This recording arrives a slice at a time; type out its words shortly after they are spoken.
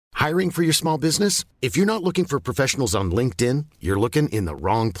Hiring for your small business? If you're not looking for professionals on LinkedIn, you're looking in the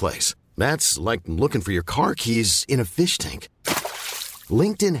wrong place. That's like looking for your car keys in a fish tank.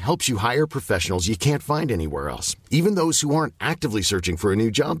 LinkedIn helps you hire professionals you can't find anywhere else, even those who aren't actively searching for a new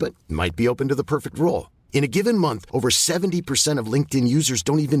job but might be open to the perfect role. In a given month, over 70% of LinkedIn users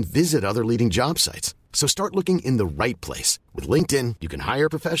don't even visit other leading job sites. So start looking in the right place. With LinkedIn, you can hire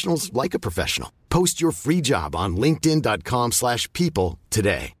professionals like a professional. Post your free job on linkedin.com/people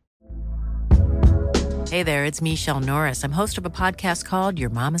today. Hey there, it's Michelle Norris. I'm host of a podcast called Your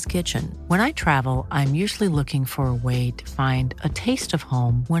Mama's Kitchen. When I travel, I'm usually looking for a way to find a taste of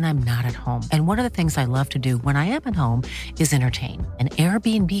home when I'm not at home. And one of the things I love to do when I am at home is entertain. And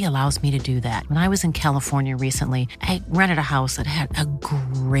Airbnb allows me to do that. When I was in California recently, I rented a house that had a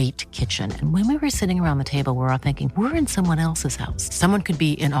great kitchen. And when we were sitting around the table, we're all thinking, we're in someone else's house. Someone could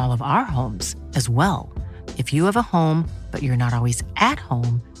be in all of our homes as well. If you have a home, but you're not always at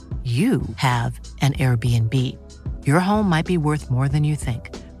home, you have an Airbnb. Your home might be worth more than you think.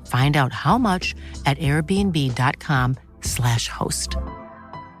 Find out how much at airbnb.com/host.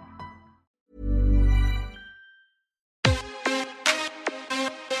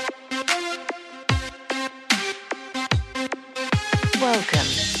 Welcome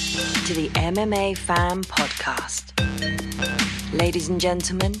to the MMA Fan Podcast. Ladies and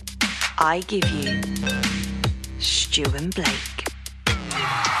gentlemen, I give you Stu and Blake.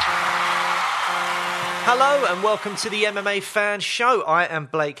 Hello and welcome to the MMA Fan Show. I am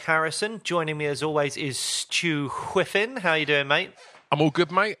Blake Harrison. Joining me as always is Stu Whiffin. How you doing, mate? I'm all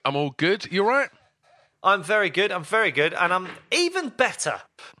good, mate. I'm all good. You all right? I'm very good. And I'm even better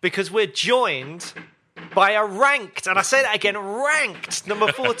because we're joined by a ranked, and I say that again, ranked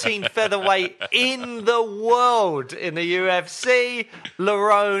number 14 featherweight in the world in the UFC,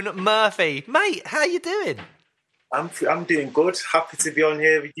 Lerone Murphy. Mate, how you doing? I'm doing good. Happy to be on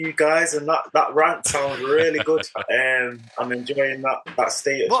here with you guys, and that rant sounds really good. I'm enjoying that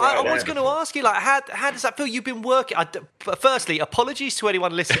status. Well, right I was going to ask you, like, how does that feel? You've been working. Firstly, apologies to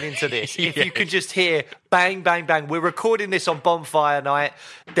anyone listening to this. If you could just hear bang, bang, bang. We're recording this on bonfire night.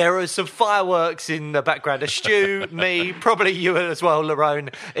 There are some fireworks in the background. A Stu, me, probably you as well,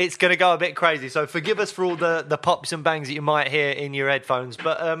 Lerone. It's going to go a bit crazy. So forgive us for all the pops and bangs that you might hear in your headphones.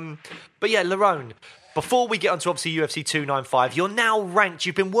 But yeah, Lerone. Before we get onto obviously UFC 295, you're now ranked.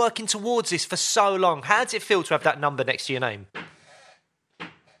 You've been working towards this for so long. How does it feel to have that number next to your name?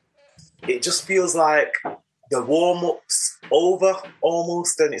 It just feels like the warm-up's over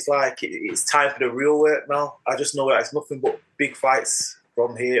almost, and it's like it's time for the real work now. I just know that it's nothing but big fights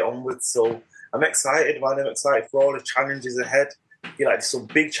from here onwards. So I'm excited, man. I'm excited for all the challenges ahead. I feel like there's some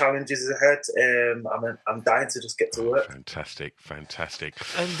big challenges ahead. I'm dying to just get to work. Fantastic.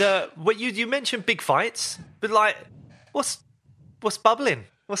 And what you mentioned big fights, but like, what's bubbling?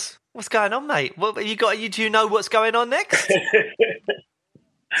 What's going on, mate? What you got? Do you know what's going on next? Do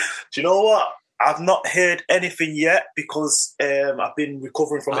you know what? I've not heard anything yet because I've been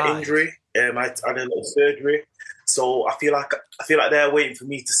recovering from an injury. I had a little surgery, so I feel like they're waiting for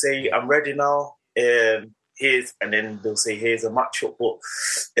me to say I'm ready now. And then they'll say here's a matchup. But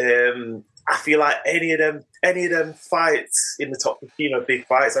I feel like any of them fights in the top 15 are big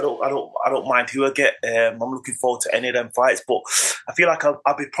fights. I don't mind who I get. I'm looking forward to any of them fights. But I feel like I'll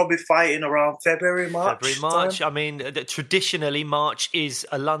be probably fighting around February, March. Time. I mean, traditionally March is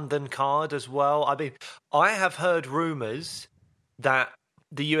a London card as well. I mean, I have heard rumours that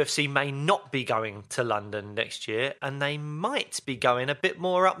the UFC may not be going to London next year, and they might be going a bit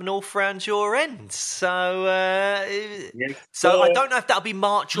more up north around your end. So, I don't know if that'll be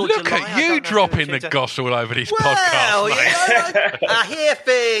March or Look July. Look at you dropping the goss all over these podcasts, mate. I hear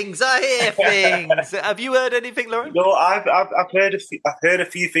things. Have you heard anything, Lerone? No, I've heard a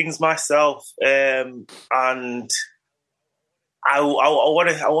few things myself, and I want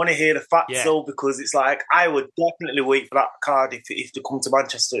to hear the facts though, because it's like I would definitely wait for that card if they come to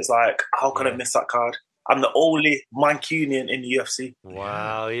Manchester. It's like, how can I miss that card? I'm the only Mancunian in the UFC.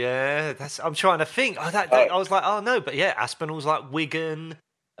 Wow, yeah, I'm trying to think. I was like, oh no, but yeah, Aspinall's like Wigan.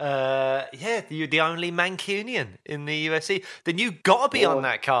 You're the only Mancunian in the UFC. Then you got to be on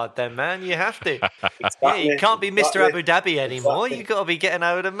that card, then, man. You have to. Exactly, yeah, you can't be Mr. Abu Dhabi anymore. You got to be getting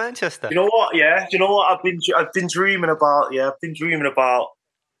over to Manchester. You know what? Yeah, you know what? I've been dreaming about. Yeah, I've been dreaming about.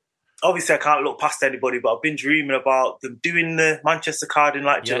 Obviously, I can't look past anybody, but I've been dreaming about them doing the Manchester card in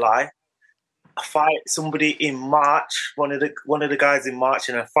July. I fight somebody in March, one of the guys in March,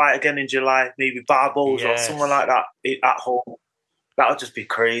 and I fight again in July, maybe Barbos or someone like that at home. That would just be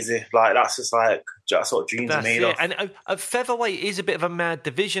crazy. Like, that's just like sort of dreams are made of. And featherweight is a bit of a mad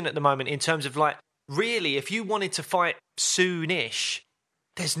division at the moment in terms of, like, really, if you wanted to fight soonish,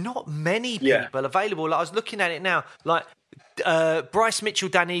 there's not many people available. Like, I was looking at it now, like Bryce Mitchell,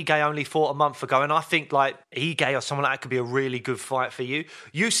 Dan Ige only fought a month ago, and I think like Ige or someone like that could be a really good fight for you.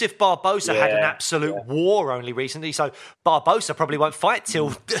 Yusuf Barbosa had an absolute war only recently, so Barbosa probably won't fight till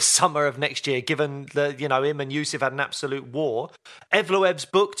the summer of next year, given that him and Yusuf had an absolute war. Evloev's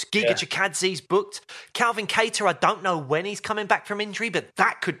booked, Giga Chikadze's booked, Calvin Kattar, I don't know when he's coming back from injury, but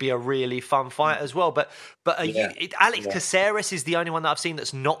that could be a really fun fight as well. But Alex Caceres is the only one that I've seen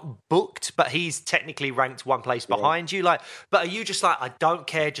that's not booked, but he's technically ranked one place behind you. Like, but are you just like, I don't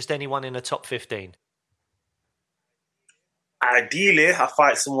care, just anyone in the top 15? Ideally, I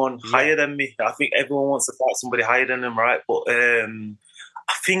fight someone higher than me. I think everyone wants to fight somebody higher than them, right? But I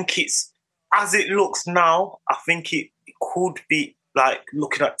think it's, as it looks now, I think it could be, like,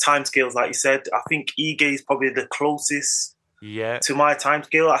 looking at timescales, like you said, I think Ige is probably the closest to my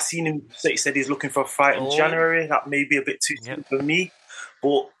timescale. I seen him, he said he's looking for a fight in January. That may be a bit too soon for me.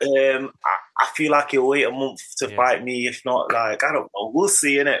 But I feel like he'll wait a month to fight me. If not, like, I don't know. We'll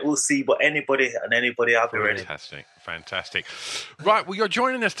see, innit? We'll see. But anybody, I'll be ready. Fantastic. Right, well, you're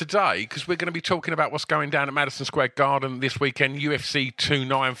joining us today because we're going to be talking about what's going down at Madison Square Garden this weekend, UFC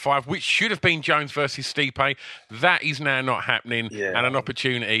 295, which should have been Jones versus Stipe. That is now not happening, and an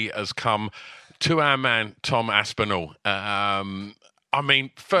opportunity has come to our man, Tom Aspinall. I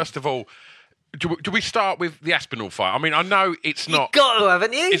mean, first of all, do we start with the Aspinall fight? I mean, I know it's not... You've got to,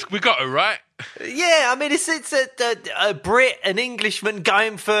 haven't you? We got to, right? Yeah, I mean, it's a Brit, an Englishman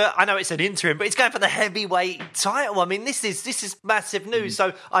going for... I know it's an interim, but it's going for the heavyweight title. I mean, this is massive news.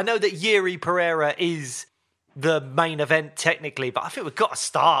 So I know that Yuri Pereira is the main event technically, but I think we've got to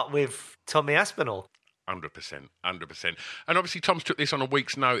start with Tommy Aspinall. 100%. And obviously, Tom's took this on a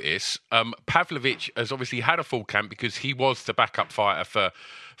week's notice. Pavlovich has obviously had a full camp because he was the backup fighter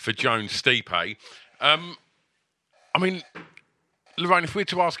for Jones Stipe. I mean, Lerone, if we were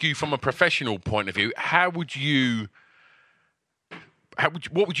to ask you from a professional point of view, what would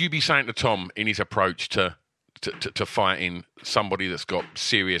you be saying to Tom in his approach to fighting somebody that's got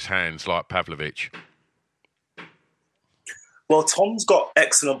serious hands like Pavlovich? Well, Tom's got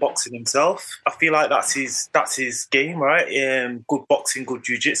excellent boxing himself. I feel like that's his game, right? Good boxing, good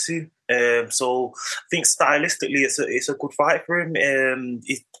jiu-jitsu. So I think stylistically, it's a good fight for him.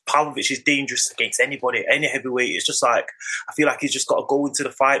 Pavlovich is dangerous against anybody, any heavyweight. It's just like, I feel like he's just got to go into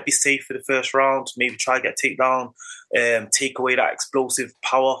the fight, be safe for the first round, maybe try to get a takedown, take away that explosive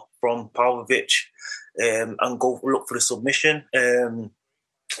power from Pavlovich, and go look for the submission.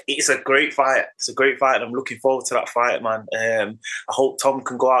 It's a great fight. And I'm looking forward to that fight, man. I hope Tom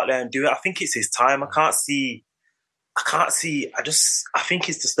can go out there and do it. I think it's his time. I think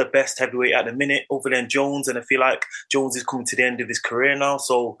he's just the best heavyweight at the minute, other than Jones. And I feel like Jones is coming to the end of his career now.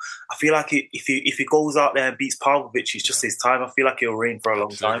 So I feel like if he goes out there and beats Pavlovich, it's just his time. I feel like he'll reign for a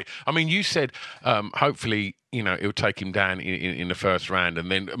long time. I mean, you said hopefully, it'll take him down in the first round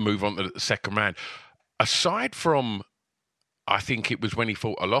and then move on to the second round. Aside from, I think it was when he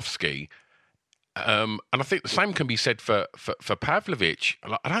fought Arlovsky, and I think the same can be said for Pavlovich.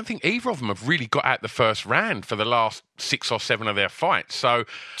 I don't think either of them have really got out the first round for the last 6 or 7 of their fights. So,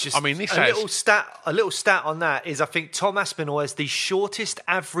 a little stat on that is I think Tom Aspinall has the shortest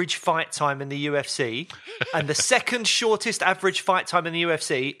average fight time in the UFC, and the second shortest average fight time in the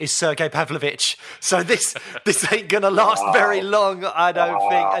UFC is Sergey Pavlovich. So this ain't gonna last very long, I don't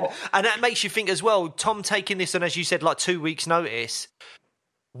think. And that makes you think as well. Tom taking this on, as you said, like 2 weeks' notice.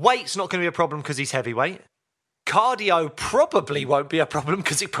 Weight's not going to be a problem because he's heavyweight. Cardio probably won't be a problem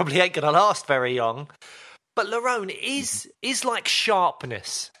because it probably ain't going to last very long. But Lerone is like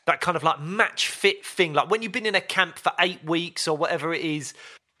sharpness, that kind of like match fit thing. Like when you've been in a camp for 8 weeks or whatever it is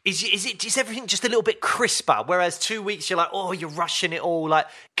everything just a little bit crisper? Whereas 2 weeks you're like, oh, you're rushing it all. Like,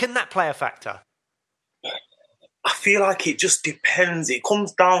 can that play a factor? I feel like it just depends. It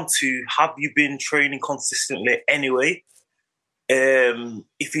comes down to, have you been training consistently anyway?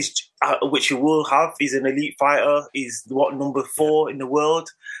 If he's, which he will have, he's an elite fighter. He's number 4 in the world.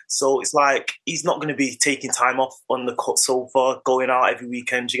 So it's like he's not going to be taking time off on the cut sofa, going out every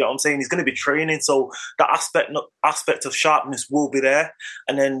weekend. Do you get what I'm saying? He's going to be training. So that aspect of sharpness will be there.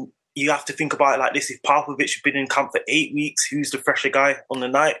 And then you have to think about it like this: if Pavlovich has been in camp for 8 weeks, who's the fresher guy on the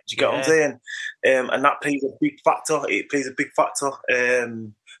night? Do you get what I'm saying? And that plays a big factor. It plays a big factor.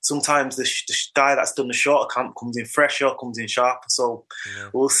 Sometimes the guy that's done the shorter camp comes in fresher, comes in sharper. So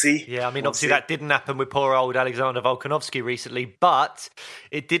we'll see. Yeah, I mean, obviously that didn't happen with poor old Alexander Volkanovski recently, but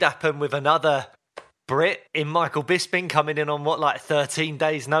it did happen with another Brit in Michael Bisping coming in on 13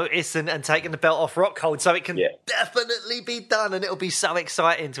 days notice and taking the belt off Rockhold. So it can definitely be done, and it'll be so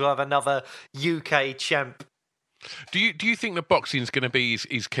exciting to have another UK champ Do you think the boxing is going to be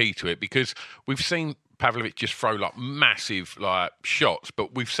is key to it? Because we've seen Pavlovich just throw like massive like shots,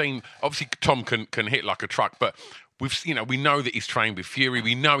 but we've seen obviously Tom can hit like a truck, but we know that he's trained with Fury.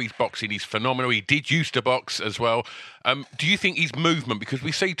 We know his boxing is phenomenal. He did used to box as well. Do you think his movement, because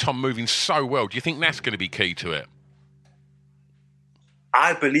we see Tom moving so well, do you think that's going to be key to it?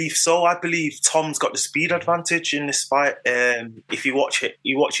 I believe so. I believe Tom's got the speed advantage in this fight. If you watch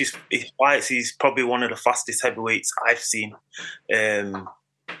his fights, he's probably one of the fastest heavyweights I've seen in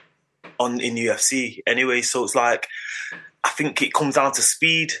UFC. Anyway, so it's like I think it comes down to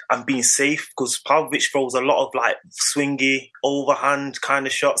speed and being safe, because Pavlovich throws a lot of like swingy, overhand kind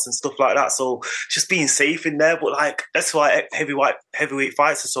of shots and stuff like that. So just being safe in there. But like that's why heavyweight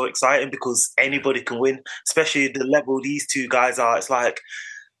fights are so exciting, because anybody can win, especially the level these two guys are. It's like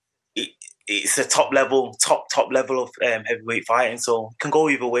it's a top level of heavyweight fighting, so it can go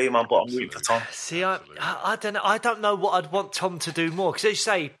either way, man. But I'm rooting for Tom. See, I don't know. I don't know what I'd want Tom to do more, because as you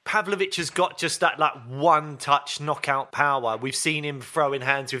say, Pavlovich has got just that like one-touch knockout power. We've seen him throwing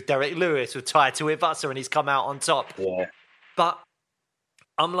hands with Derek Lewis, with Tai Tuivasa, and he's come out on top. Yeah. But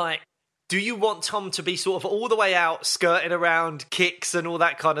I'm like, do you want Tom to be sort of all the way out, skirting around kicks and all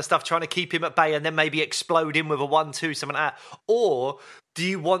that kind of stuff, trying to keep him at bay, and then maybe explode him with a 1-2, something like that? Or do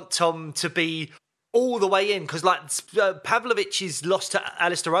you want Tom to be all the way in? Because like Pavlovich's loss to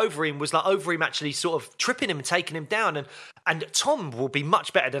Alistair Overeem was like Overeem actually sort of tripping him and taking him down. And Tom will be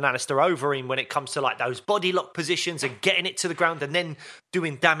much better than Alistair Overeem when it comes to like those body lock positions and getting it to the ground and then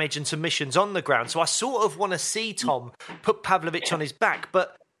doing damage and submissions on the ground. So I sort of want to see Tom put Pavlovich on his back.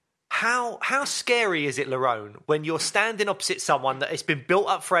 But how scary is it, Lerone, when you're standing opposite someone that it's been built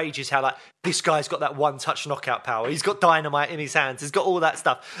up for ages, how like, this guy's got that one-touch knockout power, he's got dynamite in his hands, he's got all that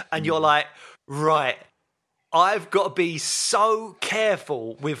stuff, and you're like, right, I've got to be so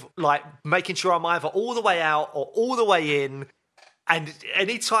careful with like making sure I'm either all the way out or all the way in. And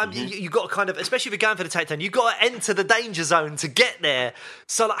anytime you got to kind of, especially if you're going for the takedown, you've got to enter the danger zone to get there.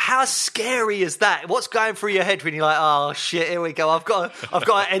 So like, how scary is that? What's going through your head when you're like, oh shit, here we go. I've got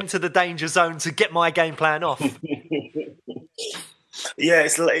to enter the danger zone to get my game plan off. Yeah,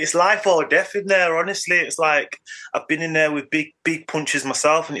 it's life or death in there, honestly. It's like, I've been in there with big punches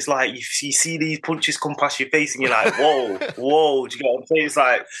myself, and it's like, you see these punches come past your face and you're like, whoa, do you get what I'm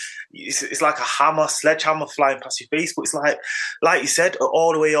saying? It's like a sledgehammer flying past your face, but it's like you said,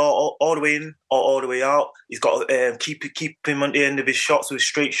 all the way in or all the way out. He's got to keep him on the end of his shots with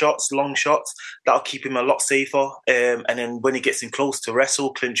straight shots, long shots. That'll keep him a lot safer. And then when he gets in close to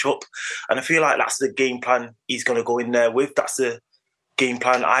wrestle, clinch up. And I feel like that's the game plan he's going to go in there with. That's the game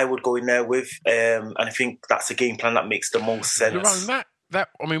plan I would go in there with, and I think that's a game plan that makes the most sense. Lerone, that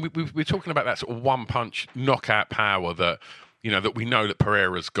I mean, we're talking about that sort of one-punch knockout power that that we know that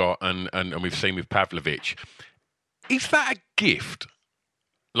Pereira's got, and we've seen with Pavlovich. Is that a gift,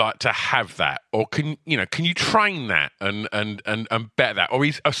 like to have that, or can you train that and better that, or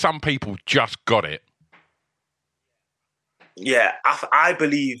are some people just got it? Yeah, I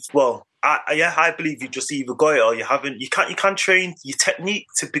believe. Well, I believe you just either got it or you haven't. You can train your technique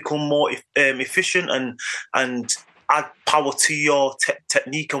to become more efficient and add power to your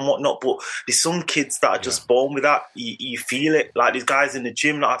technique and whatnot. But there's some kids that are just born with that. You feel it. Like these guys in the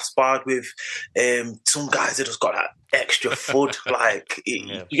gym that I've sparred with. Some guys have just got that extra foot. You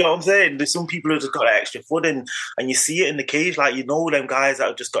know what I'm saying? There's some people who just got that extra foot, and you see it in the cage. Like, them guys that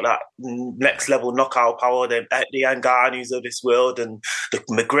have just got that next level knockout power. The Ngannous of this world and the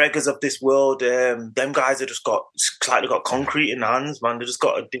McGregors of this world. Them guys have just got, it's like they've got concrete in the hands, man. They've just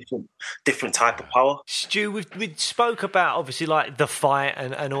got a different type of power. Stu, we spoke about obviously like the fight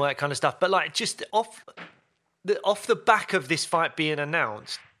and all that kind of stuff, but like just off the back of this fight being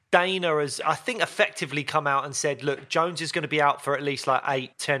announced, Dana has, I think, effectively come out and said, look, Jones is going to be out for at least like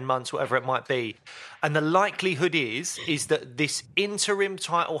 8-10 months, whatever it might be. And the likelihood is that this interim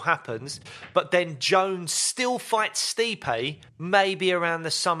title happens, but then Jones still fights Stipe maybe around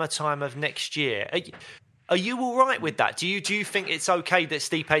the summertime of next year. Are you all right with that? Do you think it's okay that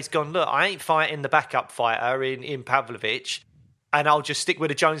Stipe's gone, look, I ain't fighting the backup fighter in Pavlovich, and I'll just stick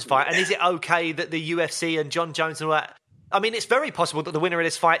with the Jones fight? And is it okay that the UFC and John Jones and all that, I mean, it's very possible that the winner of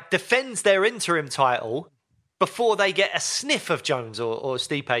this fight defends their interim title before they get a sniff of Jones or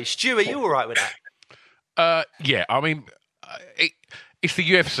Stipe. Stu, are you all right with that? Yeah, I mean, it's the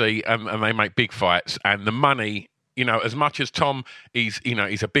UFC and they make big fights, and the money, as much as Tom he's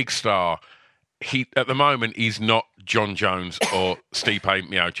a big star, he at the moment he's not John Jones or Stipe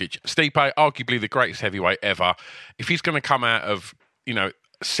Miocic. Stipe, arguably the greatest heavyweight ever. If he's going to come out of,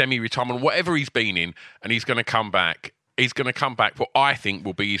 semi-retirement, whatever he's been in, and he's going to come back, he's going to come back for, I think,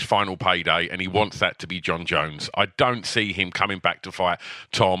 will be his final payday, and he wants that to be John Jones. I don't see him coming back to fight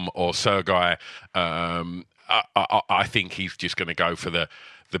Tom or Sergey. I think he's just going to go for the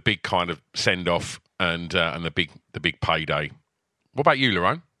big kind of send off and the big payday. What about you,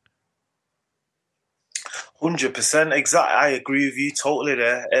 Lerone? 100%, exactly. I agree with you totally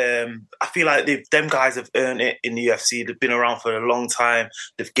there. I feel like them guys have earned it in the UFC. They've been around for a long time.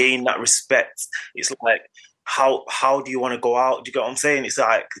 They've gained that respect. It's like, how do you want to go out? Do you get what I'm saying? It's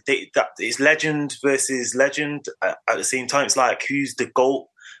like it's legend versus legend at the same time. It's like, who's the GOAT?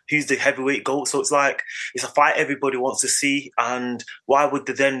 Who's the heavyweight GOAT? So it's like, it's a fight everybody wants to see. And why would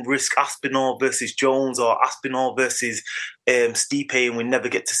they then risk Aspinall versus Jones or Aspinall versus Stipe, and we never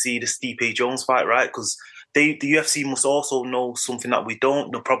get to see the Stipe Jones fight, right? Because the UFC must also know something that we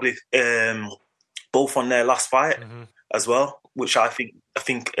don't. They're probably both on their last fight as well, which I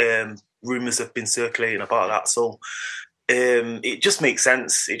think rumours have been circulating about that. So it just makes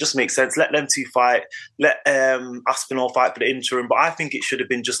sense. It just makes sense. Let them two fight. Let Aspinall fight for the interim. But I think it should have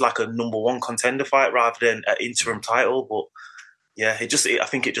been just like a number one contender fight rather than an interim title. But yeah, I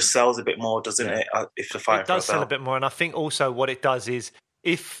think it just sells a bit more, doesn't it? If the fight does sell a bit more, and I think also what it does is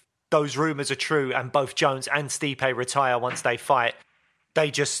if those rumours are true and both Jones and Stipe retire once they fight,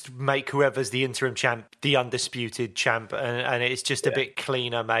 they just make whoever's the interim champ the undisputed champ, and it's just a bit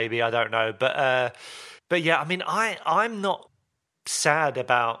cleaner, maybe. I don't know, but yeah, I mean, I'm not sad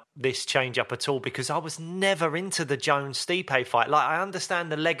about this change up at all because I was never into the Jones Stipe fight. Like, I understand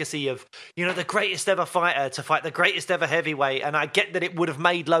the legacy of, the greatest ever fighter to fight the greatest ever heavyweight, and I get that it would have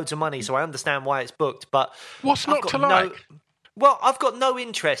made loads of money, so I understand why it's booked. But what's not to like? Well, I've got no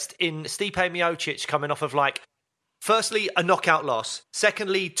interest in Stipe Miocic coming off of, like, firstly, a knockout loss.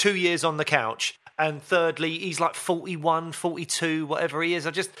 Secondly, 2 years on the couch. And thirdly, he's like 41, 42, whatever he is.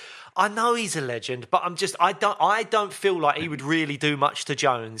 I know he's a legend, but I don't feel like he would really do much to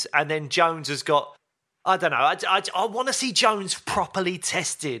Jones. And then Jones has got, I don't know. I want to see Jones properly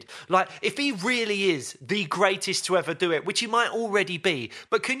tested. Like, if he really is the greatest to ever do it, which he might already be,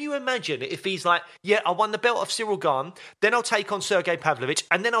 but can you imagine if he's like, yeah, I won the belt of Cyril Gane, then I'll take on Sergey Pavlovich,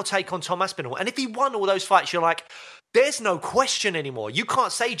 and then I'll take on Tom Aspinall. And if he won all those fights, you're like, there's no question anymore. You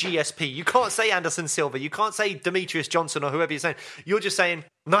can't say GSP. You can't say Anderson Silva. You can't say Demetrius Johnson or whoever you're saying. You're just saying,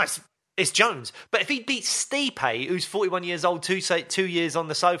 nice, it's Jones. But if he beats Stipe, who's 41 years old, 2 years on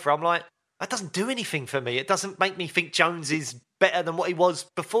the sofa, I'm like, that doesn't do anything for me. It doesn't make me think Jones is better than what he was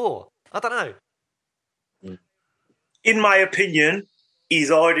before. I don't know. In my opinion, he's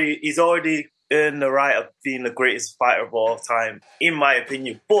already earned the right of being the greatest fighter of all time, in my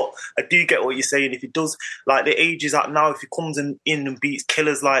opinion. But I do get what you're saying. If he does, like, the age is at now, if he comes in and beats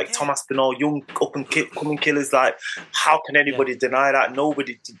killers like Tom Aspinall, young up-and-coming killers, like, how can anybody deny that?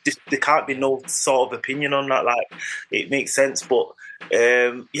 Nobody, there can't be no sort of opinion on that. Like, it makes sense. But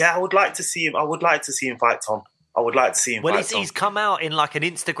I would like to see him. I would like to see him fight Tom. I would like to see him fight Tom. He's come out in like an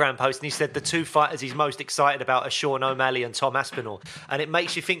Instagram post and he said the two fighters he's most excited about are Sean O'Malley and Tom Aspinall. And it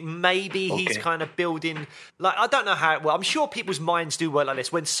makes you think maybe he's kind of building... Like, I don't know how it works. I'm sure people's minds do work like this.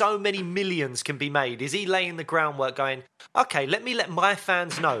 When so many millions can be made, is he laying the groundwork going, okay, let me let my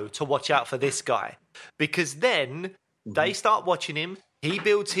fans know to watch out for this guy? Because then they start watching him. He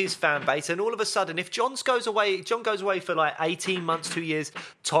builds his fan base, and all of a sudden, if John goes away for like 18 months, 2 years,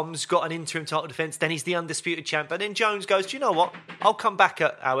 Tom's got an interim title defence, then he's the undisputed champ, and then Jones goes, do you know what? I'll come back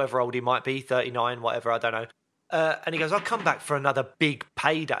at however old he might be, 39, whatever, I don't know. And he goes, I'll come back for another big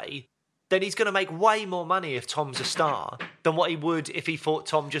payday. Then he's going to make way more money if Tom's a star than what he would if he fought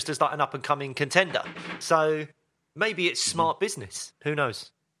Tom just as like an up-and-coming contender. So maybe it's smart business. Who knows?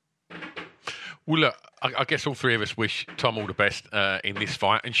 Well, look, I guess all three of us wish Tom all the best in this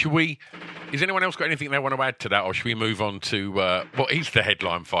fight. And has anyone else got anything they want to add to that, or should we move on to what is the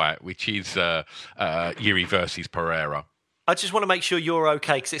headline fight, which is Yuri versus Pereira? I just want to make sure you're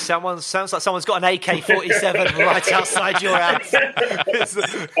okay, because it sounds like someone's got an AK-47 right outside your house. They're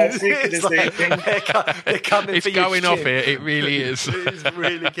coming it's for your going off here. It really is. It's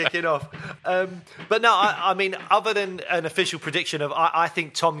really kicking off. But no, I mean, other than an official prediction of, I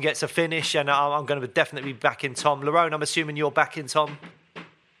think Tom gets a finish, and I'm going to definitely be backing Tom. Lerone, I'm assuming you're backing Tom.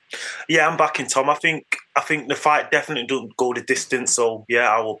 Yeah, I'm backing Tom. I think the fight definitely doesn't go the distance. So yeah,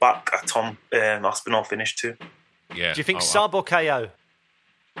 I will back a Tom Aspinall finish too. Yeah. Do you think sub or KO?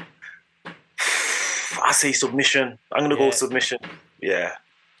 I say submission. I'm going to go submission. Yeah.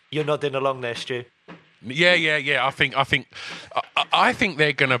 You're nodding along there, Stu. Yeah. I think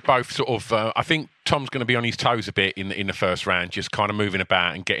they're going to both sort of. I think Tom's going to be on his toes a bit in the first round, just kind of moving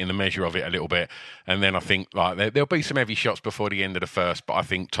about and getting the measure of it a little bit. And then I think like there'll be some heavy shots before the end of the first, but I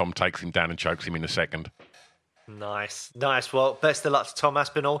think Tom takes him down and chokes him in the second. Nice. Well, best of luck to Tom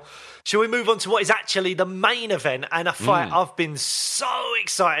Aspinall. Shall we move on to what is actually the main event and a fight I've been so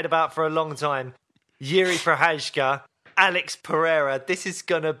excited about for a long time? Jiří Procházka, Alex Pereira. This is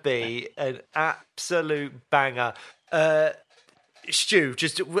going to be an absolute banger. Stu,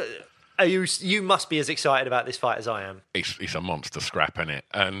 you must be as excited about this fight as I am. It's a monster scrap, isn't it?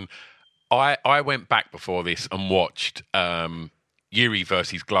 And I went back before this and watched Jiří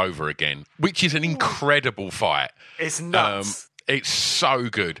versus Glover again, which is an incredible fight. It's nuts. It's so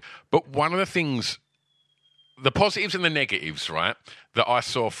good. But one of the things, the positives and the negatives, right, that I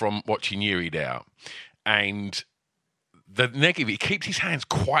saw from watching Jiří there, and the negative, he keeps his hands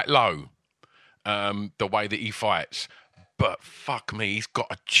quite low, the way that he fights. But fuck me, he's got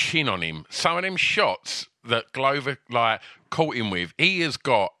a chin on him. Some of them shots that Glover caught him with, he has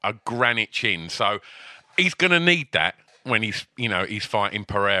got a granite chin. So he's going to need that when he's fighting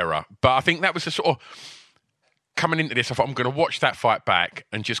Pereira. But I think that was the sort of, coming into this, I thought I'm going to watch that fight back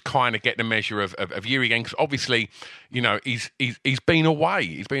and just kind of get the measure of Jiří again. Because obviously, he's been away.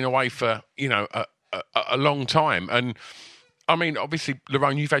 He's been away for, a long time. And I mean, obviously,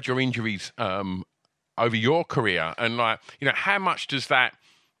 Lerone, you've had your injuries over your career. And how much does that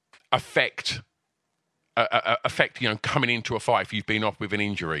affect, coming into a fight if you've been off with an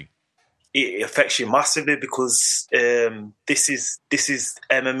injury? It affects you massively because this is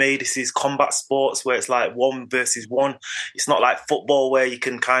MMA, this is combat sports where it's like 1 versus 1. It's not like football where you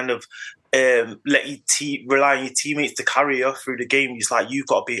can kind of let rely on your teammates to carry you through the game. It's like you've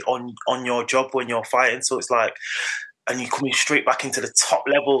got to be on your job when you're fighting. So it's like, and you're coming straight back into the top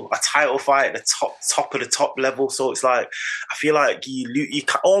level, a title fight at the top of the top level. So it's like, I feel like you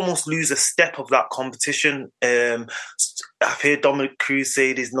can almost lose a step of that competition. I've heard Dominic Cruz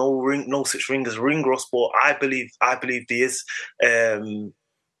say there's no such ring as ring rust, but I believe there is.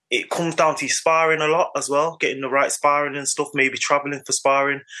 It comes down to sparring a lot as well, getting the right sparring and stuff, maybe travelling for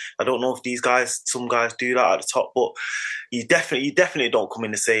sparring. I don't know if some guys do that at the top, but you definitely don't come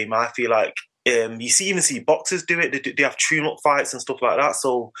in the same. I feel like you even see boxers do it. They have tune-up fights and stuff like that.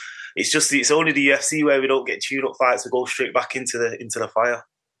 So it's only the UFC where we don't get tune-up fights. We go straight back into the fire.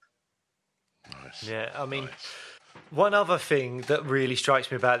 Nice. Yeah, I mean, one other thing that really strikes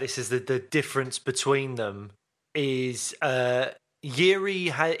me about this is the difference between them is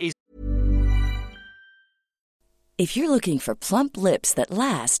Jiří is. If you're looking for plump lips that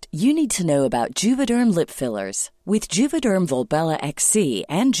last, you need to know about Juvederm lip fillers. With Juvederm Volbella XC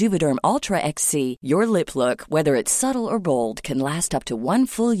and Juvederm Ultra XC, your lip look, whether it's subtle or bold, can last up to 1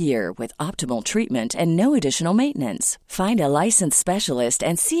 full year with optimal treatment and no additional maintenance. Find a licensed specialist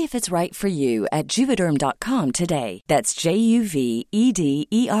and see if it's right for you at Juvederm.com today. That's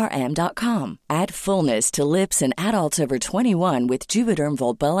JUVEDERM.com. Add fullness to lips in adults over 21 with Juvederm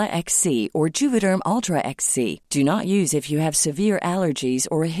Volbella XC or Juvederm Ultra XC. Do not use if you have severe allergies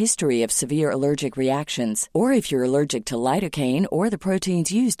or a history of severe allergic reactions, or if you're allergic to lidocaine or the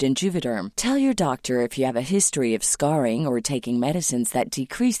proteins used in Juvederm. Tell your doctor if you have a history of scarring or taking medicines that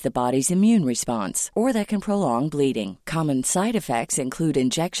decrease the body's immune response or that can prolong bleeding. Common side effects include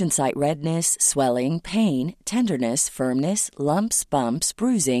injection site redness, swelling, pain, tenderness, firmness, lumps, bumps,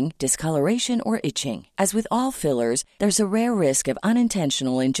 bruising, discoloration, or itching. As with all fillers, there's a rare risk of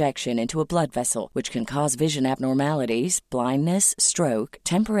unintentional injection into a blood vessel, which can cause vision abnormalities, blindness, stroke,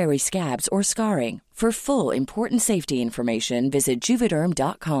 temporary scabs, or scarring. For full, important safety information, visit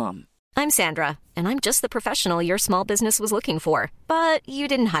Juvederm.com. I'm Sandra, and I'm just the professional your small business was looking for. But you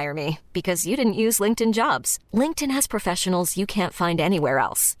didn't hire me because you didn't use LinkedIn Jobs. LinkedIn has professionals you can't find anywhere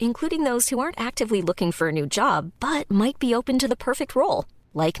else, including those who aren't actively looking for a new job, but might be open to the perfect role,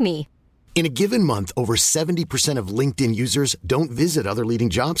 like me. In a given month, over 70% of LinkedIn users don't visit other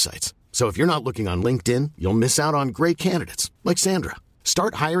leading job sites. So if you're not looking on LinkedIn, you'll miss out on great candidates like Sandra.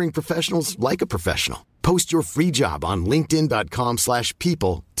 Start hiring professionals like a professional. Post your free job on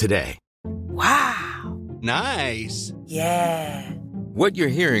linkedin.com/people today. Wow. Nice. Yeah. What you're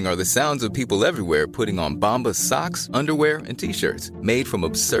hearing are the sounds of people everywhere putting on Bombas socks, underwear, and T-shirts made from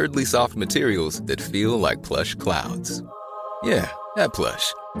absurdly soft materials that feel like plush clouds. Yeah, that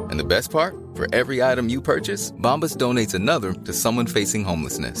plush. And the best part? For every item you purchase, Bombas donates another to someone facing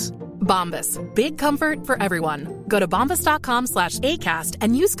homelessness. Bombas. Big comfort for everyone. Go to bombas.com/ACAST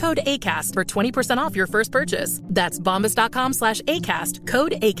and use code ACAST for 20% off your first purchase. That's bombas.com/ACAST.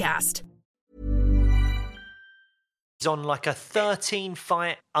 Code ACAST. He's on like a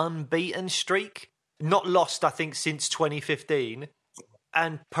 13-fight unbeaten streak. Not lost, I think, since 2015.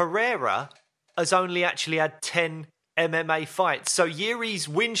 And Pereira has only actually had 10 MMA fights. So Yuri's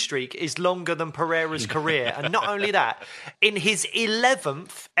win streak is longer than Pereira's career. And not only that, in his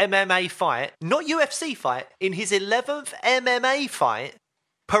 11th MMA fight, not UFC fight, in his 11th MMA fight,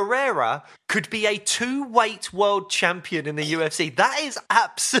 Pereira could be a 2-weight world champion in the UFC. That is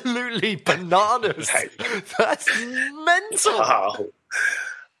absolutely bananas. That's mental.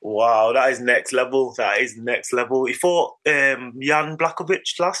 Wow, that is next level. That is next level. He fought Jan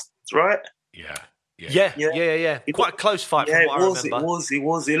Blachowicz last, right? Yeah. Quite a close fight from what I remember. It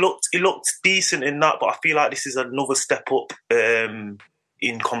was. He looked decent in that, but I feel like this is another step up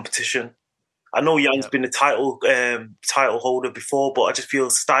in competition. I know Jan's been a title holder before, but I just feel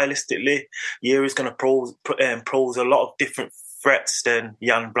stylistically, Yuri's going to pose a lot of different threats than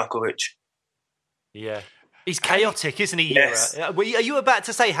Jan Blachowicz. Yeah. He's chaotic, isn't he, Yes. Yura? Are you about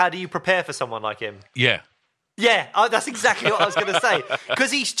to say, how do you prepare for someone like him? Yeah. Yeah, that's exactly what I was going to say.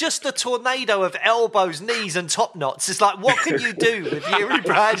 Because he's just a tornado of elbows, knees, and top knots. It's like, what can you do with Yuri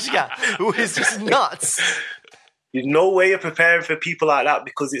Brajka, who is just nuts? There's no way you're preparing for people like that,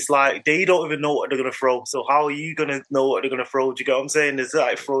 because it's like they don't even know what they're going to throw. So how are you going to know what they're going to throw? Do you get what I'm saying? There's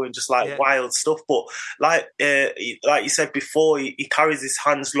like throwing just wild stuff. But like you said before, he carries his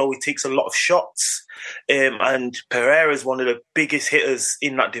hands low. He takes a lot of shots. And Pereira's one of the biggest hitters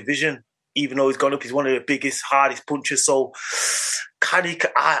in that division. Even though he's gone up, he's one of the biggest, hardest punchers. So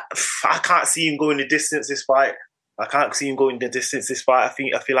I can't see him going the distance this fight. I feel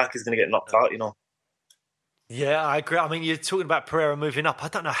like he's going to get knocked out, you know. Yeah, I agree. I mean, you're talking about Pereira moving up. I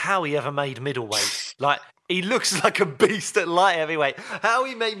don't know how he ever made middleweight. Like, he looks like a beast at light heavyweight. How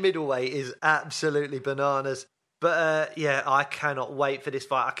he made middleweight is absolutely bananas. But yeah, I cannot wait for this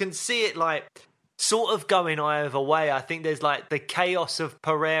fight. I can see it like sort of going either way. I think there's like the chaos of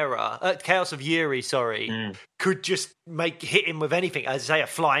Yuri, could just hit him with anything. As I say, a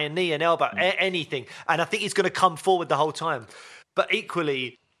flying knee, an elbow, anything. And I think he's going to come forward the whole time. But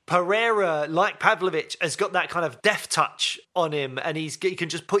equally, Pereira, like Pavlovich, has got that kind of death touch on him, and he can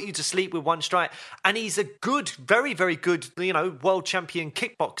just put you to sleep with one strike. And he's a good, very, very good, world champion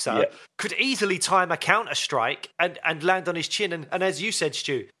kickboxer. Yeah. Could easily time a counter strike and land on his chin. And as you said,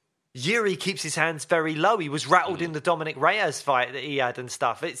 Stu, Yuri keeps his hands very low. He was rattled in the Dominic Reyes fight that he had and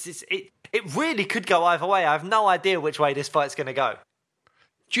stuff. It really could go either way. I have no idea which way this fight's going to go.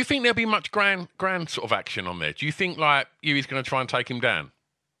 Do you think there'll be much grand sort of action on there? Do you think like Yuri's going to try and take him down?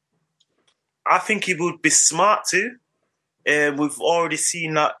 I think he would be smart too. We've already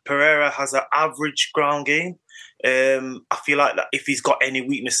seen that Pereira has an average ground game. I feel like that if he's got any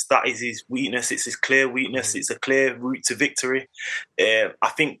weakness, that is his weakness. It's his clear weakness. It's a clear route to victory. I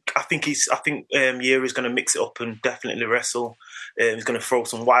think Yuri's going to mix it up and definitely wrestle. He's going to throw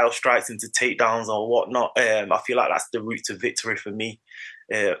some wild strikes into takedowns or whatnot. I feel like that's the route to victory for me.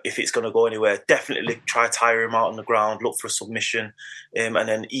 If it's going to go anywhere, definitely try to tire him out on the ground, look for a submission, and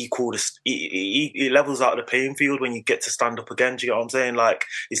then he levels out the playing field when you get to stand up again. Do you get what I'm saying? Like,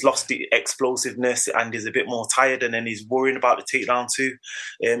 he's lost the explosiveness and he's a bit more tired, and then he's worrying about the takedown too.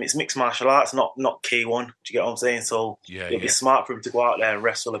 It's mixed martial arts, not K1. Do you get what I'm saying? So it'd be smart for him to go out there and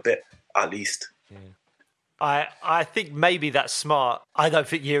wrestle a bit, at least. Yeah. I think maybe that's smart. I don't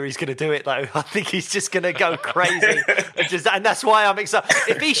think Yuri's going to do it, though. I think he's just going to go crazy. and that's why I'm excited.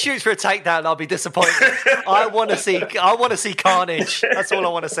 If he shoots for a takedown, I'll be disappointed. I want to see carnage. That's all I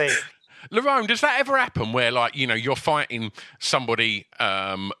want to see. Lerone, does that ever happen where, like, you're fighting somebody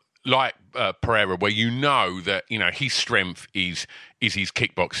like Pereira, where that his strength is his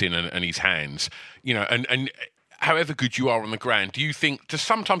kickboxing and his hands, and however good you are on the ground, do you think, does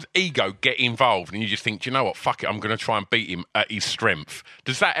sometimes ego get involved and you just think, do you know what, fuck it, I'm going to try and beat him at his strength?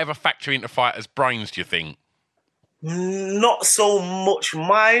 Does that ever factor into fighters' brains, do you think? Not so much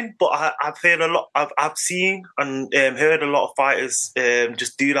mine, but I've heard a lot. I've seen and heard a lot of fighters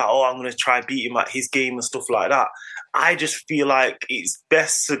just do that. Oh, I'm going to try and beat him at his game and stuff like that. I just feel like it's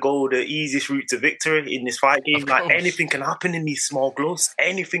best to go the easiest route to victory in this fight game. Like, anything can happen in these small gloves.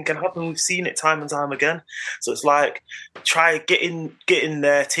 Anything can happen. We've seen it time and time again. So it's like, try get in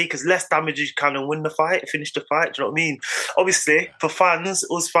there, take as less damage as you can and win the fight, finish the fight. Do you know what I mean? Obviously, for fans,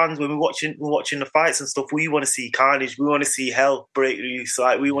 us fans, when we're watching the fights and stuff, we want to see carnage. We want to see hell break loose.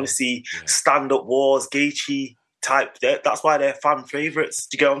 Like, we want to see stand-up wars, Gaethje type. That's why they're fan favourites.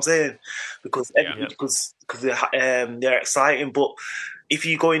 Do you get what I'm saying? Because they're exciting. But if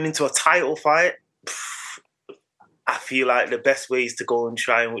you're going into a title fight, I feel like the best way is to go and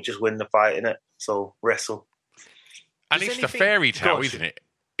try and just win the fight, innit? So wrestle. And it's the fairy tale, isn't it?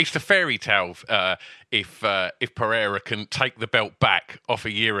 It's the fairy tale if Pereira can take the belt back off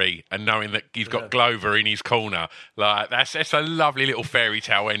of Yuri and knowing that he's got Glover in his corner. Like, that's a lovely little fairy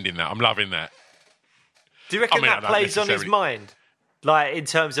tale ending. That I'm loving that. Do you reckon that plays on his mind? Like, in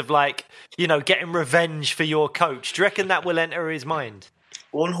terms of, like, you know, getting revenge for your coach. Do you reckon that will enter his mind?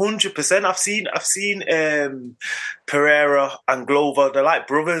 100%. I've seen Pereira and Glover. They're like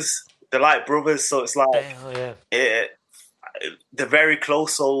brothers. So it's like they're very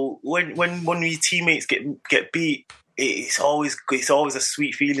close. So when your teammates get beat, it's always a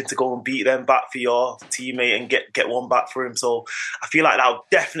sweet feeling to go and beat them back for your teammate and get one back for him. So I feel like that'll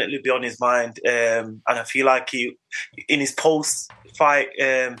definitely be on his mind. And I feel like he, in his post-fight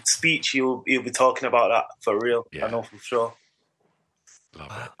speech, he'll be talking about that for real. Yeah. I know for sure.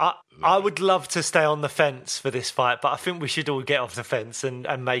 I would love to stay on the fence for this fight, but I think we should all get off the fence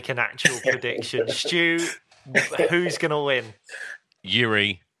and make an actual prediction. Stu, who's going to win?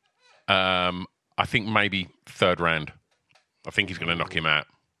 Yuri, I think maybe third round. I think he's going to knock him out.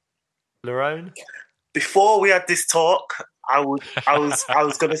 Lerone? Before we had this talk, I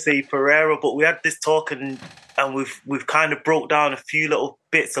was going to say Pereira, but we had this talk and we've kind of broke down a few little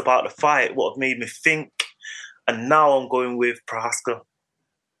bits about the fight, what have made me think, and now I'm going with Prohaska,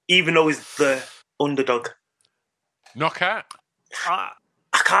 even though he's the underdog. Knockout? I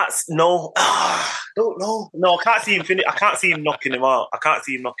can't. No, don't know. No, I can't see him finish. I can't see him knocking him out.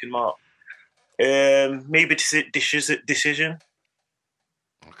 Maybe decision.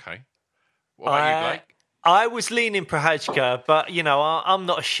 Okay. What about you, Blake? I was leaning Prohaska, but you know I'm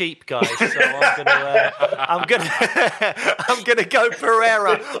not a sheep guy, so I'm gonna go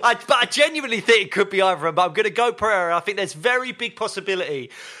Pereira. But I genuinely think it could be either of them. But I'm gonna go Pereira. I think there's very big possibility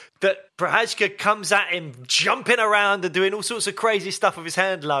that Prohaska comes at him jumping around and doing all sorts of crazy stuff with his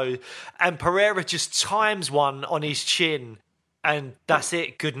hand low, and Pereira just times one on his chin. And that's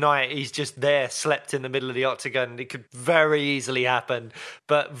it. Good night. He's just there, slept in the middle of the octagon. It could very easily happen.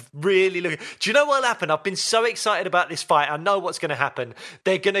 But really, look. Do you know what'll happen? I've been so excited about this fight. I know what's going to happen.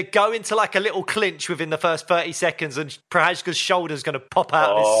 They're going to go into like a little clinch within the first 30 seconds, and Prohaska's shoulder's going to pop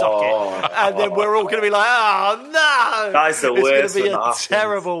out of his socket, and then we're all going to be like, "Oh no!" That's the worst. It's going to be a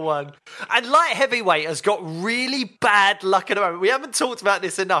terrible one. And light heavyweight has got really bad luck at the moment. We haven't talked about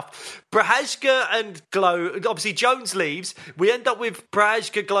this enough. Prohaska and obviously Jones leaves. We end up with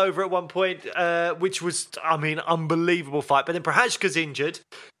Prohaska Glover at one point, which was, unbelievable fight. But then Prohaska's injured.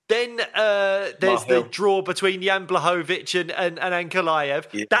 Then there's the draw between Jan Blachowicz and Ankalaev.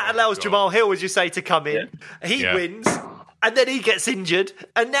 Yeah. That allows Jamal Hill, as you say, to come in. Yeah. He wins. And then he gets injured.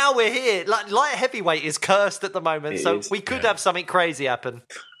 And now we're here. Like, light heavyweight is cursed at the moment. We could have something crazy happen.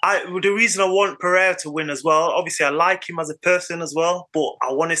 The reason I want Pereira to win as well, obviously I like him as a person as well, but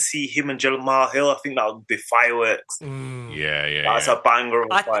I want to see him and Jamal Hill. I think that would be fireworks. That's a banger of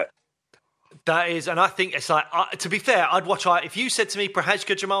a fight. That is, and I think it's like, to be fair, I'd watch, if you said to me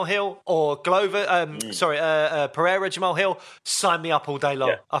Prohaska Jamal Hill or Pereira Jamal Hill, sign me up all day long.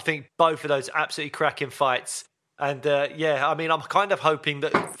 Yeah. I think both of those absolutely cracking fights. And I'm kind of hoping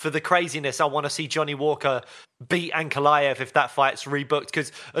that for the craziness, I want to see Johnny Walker beat Ankalaev if that fight's rebooked.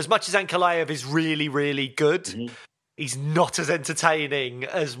 Because as much as Ankalaev is really, really good, he's not as entertaining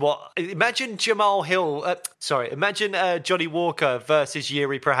as what. Imagine Jamal Hill. Imagine Johnny Walker versus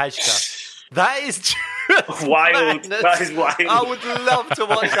Yuri Prohaska. That is just wild. Madness. That is wild. I would love to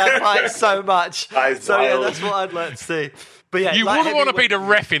watch that fight so much. That is wild. That's what I'd like to see. But yeah, you wouldn't want to be the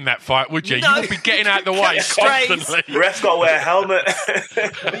ref in that fight, would you? No. You would be getting out of the way constantly. Ref's got to wear a helmet.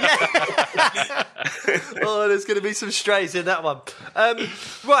 Oh, there's going to be some strays in that one.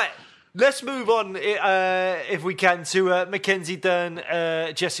 Right, let's move on, if we can, to Mackenzie Dern,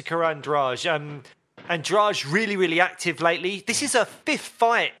 Jessica Andrade. Andrade really, really active lately. This is her 5th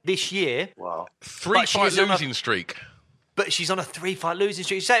fight this year. Wow. 3-fight losing streak. But she's on a 3-fight losing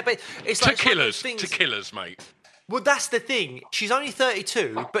streak. But it's like to killers, mate. Well, that's the thing. She's only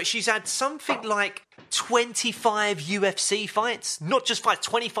 32, but she's had something like 25 UFC fights. Not just fights,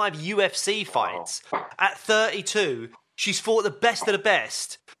 25 UFC fights. Wow. At 32, she's fought the best of the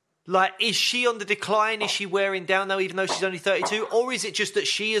best. Like, is she on the decline? Is she wearing down, though, even though she's only 32? Or is it just that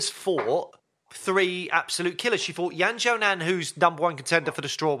she has fought 3 absolute killers? She fought Yan Xiaonan, who's #1 contender for the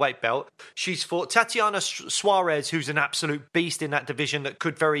strawweight belt. She's fought Tatiana Suarez, who's an absolute beast in that division that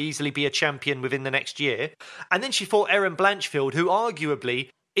could very easily be a champion within the next year. And then she fought Erin Blanchfield, who arguably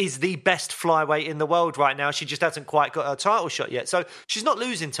is the best flyweight in the world right now. She just hasn't quite got her title shot yet. So she's not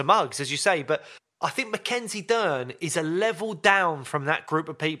losing to Muggs, as you say, but I think Mackenzie Dern is a level down from that group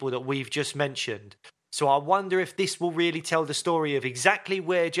of people that we've just mentioned. So I wonder if this will really tell the story of exactly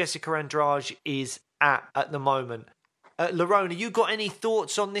where Jessica Andrade is at the moment. Lerone, you got any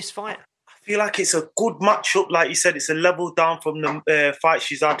thoughts on this fight? I feel like it's a good matchup. Like you said, it's a level down from the fight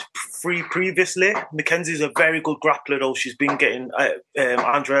she's had 3 previously. Mackenzie's a very good grappler, though. She's been getting,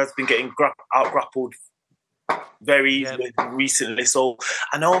 Andrade's been getting out-grappled very recently. So,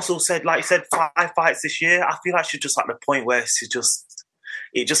 and I also said, like you said, 5 fights this year. I feel like she's just at the point where it just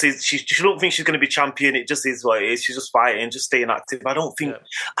is. She don't think she's going to be champion. It just is what it is. She's just fighting, just staying active. I don't think.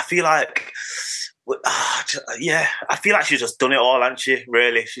 I feel like. I feel like she's just done it all, hasn't she?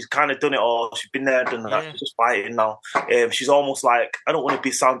 Really, she's kind of done it all. She's been there, done that. She's just fighting now. She's almost like, I don't want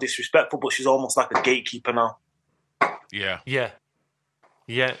to sound disrespectful, but she's almost like a gatekeeper now. Yeah.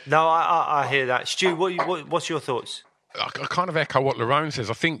 No, I hear that. Stu, what's your thoughts? I kind of echo what Lerone says.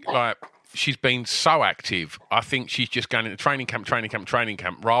 I think like she's been so active. I think she's just going into training camp,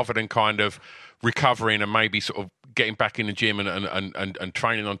 rather than kind of recovering and maybe sort of getting back in the gym and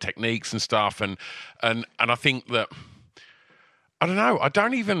training on techniques and stuff. And I think that, I don't know, I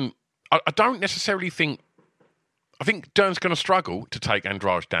don't necessarily think, I think Dern's going to struggle to take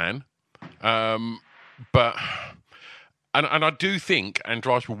Andrade down. But I do think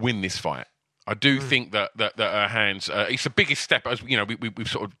Andrade will win this fight. I do think that her hands. It's the biggest step, as you know. We've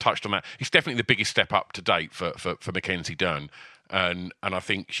sort of touched on that. It's definitely the biggest step up to date for Mackenzie Dern, and I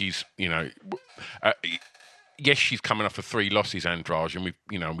think she's, yes, she's coming off of 3 losses, Andrade, and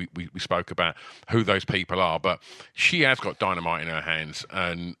we spoke about who those people are, but she has got dynamite in her hands,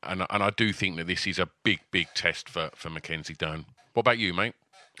 and I do think that this is a big test for Mackenzie Dern. What about you, mate?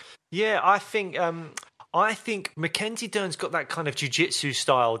 Yeah, I think Mackenzie Dern's got that kind of jiu-jitsu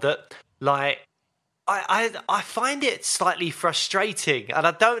style that, like, I find it slightly frustrating, and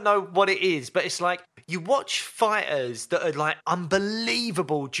I don't know what it is, but it's like you watch fighters that are like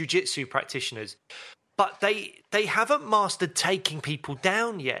unbelievable jiu-jitsu practitioners, but they haven't mastered taking people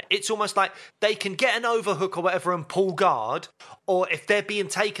down yet. It's almost like they can get an overhook or whatever and pull guard, or if they're being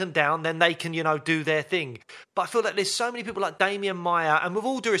taken down, then they can, do their thing. But I feel like there's so many people like Damian Maia, and with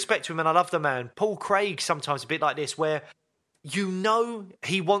all due respect to him, and I love the man, Paul Craig sometimes a bit like this, where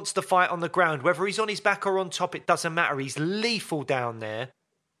he wants to fight on the ground. Whether he's on his back or on top, it doesn't matter. He's lethal down there.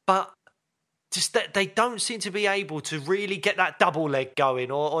 But just that they don't seem to be able to really get that double leg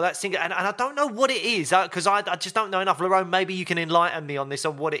going or that single. And I don't know what it is, because I just don't know enough. Lerone, maybe you can enlighten me on this,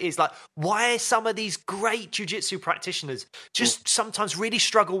 on what it is. Like, why some of these great jiu-jitsu practitioners just sometimes really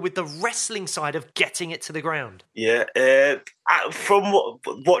struggle with the wrestling side of getting it to the ground? Yeah, from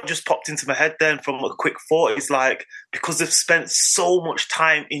what just popped into my head then, from a quick thought, is like, because they've spent so much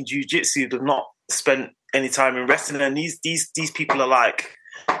time in jiu-jitsu, they've not spent any time in wrestling. And these people are like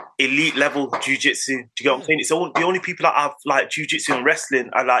elite level jiu-jitsu. Do you get what I'm saying? It's the only people that have like jiu-jitsu and wrestling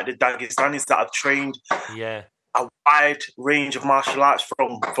are like the Dagestanis that have trained a wide range of martial arts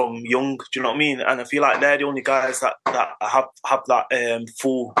from young. Do you know what I mean? And I feel like they're the only guys that have that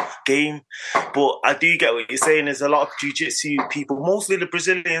full game. But I do get what you're saying. There's a lot of jiu-jitsu people, mostly the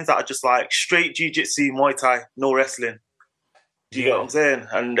Brazilians, that are just like straight jiu-jitsu, Muay Thai, no wrestling. Do you get what I'm saying?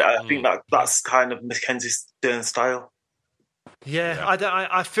 And I think that's kind of Mackenzie Dern's style. Yeah,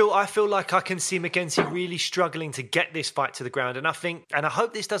 I feel like I can see Mackenzie really struggling to get this fight to the ground, and I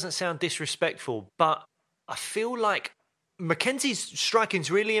hope this doesn't sound disrespectful, but I feel like Mackenzie's striking's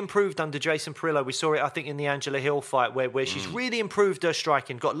really improved under Jason Perillo. We saw it, I think, in the Angela Hill fight where she's really improved her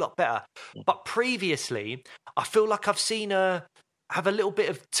striking, got a lot better. But previously, I feel like I've seen her have a little bit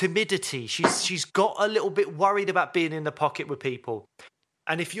of timidity. She's got a little bit worried about being in the pocket with people.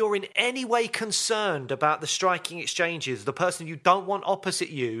 And if you're in any way concerned about the striking exchanges, the person you don't want opposite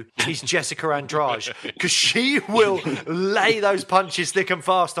you is Jessica Andrade, because she will lay those punches thick and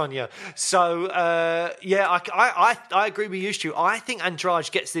fast on you. So, I agree with you, Stu. I think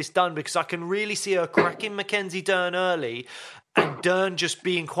Andrade gets this done because I can really see her cracking Mackenzie Dern early, and Dern just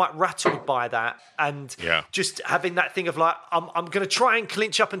being quite rattled by that, and just having that thing of like, I'm going to try and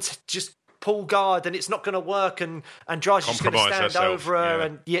clinch up and just pull guard, and it's not going to work, and Andrade's just going to stand herself over her,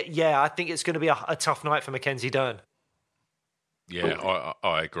 and I think it's going to be a tough night for Mackenzie Dern. Yeah,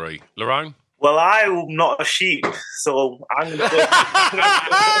 I agree. Lerone? Well, I'm not a sheep, so I'm going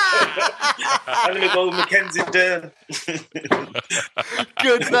to go with Mackenzie Dern.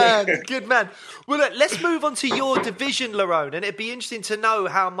 Good man. Well, look, let's move on to your division, Lerone, and it'd be interesting to know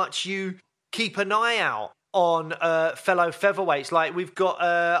how much you keep an eye out on fellow featherweights. Like, we've got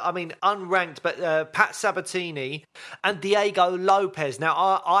unranked, but Pat Sabatini and Diego Lopez.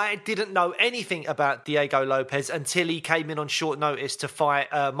 Now, I didn't know anything about Diego Lopez until he came in on short notice to fight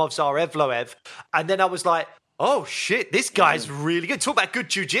Movsar Evloev, and then I was like, oh shit, this guy's really good. Talk about good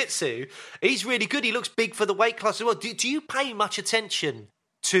jiu-jitsu. He's really good. He looks big for the weight class as well. Do you pay much attention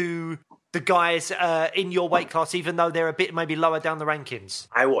to the guys in your weight class, even though they're a bit maybe lower down the rankings?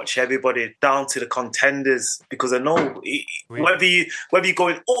 I watch everybody down to the contenders because I know whether you're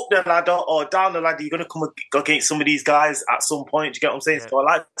going up the ladder or down the ladder, you're going to come against some of these guys at some point. Do you get what I'm saying? Yeah. So I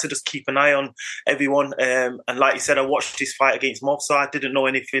like to just keep an eye on everyone. And like you said, I watched this fight against Movsa. I didn't know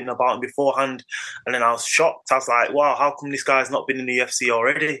anything about him beforehand. And then I was shocked. I was like, wow, how come this guy's not been in the UFC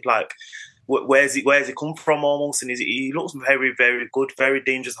already? Like, where's he come from almost? And he looks very, very good, very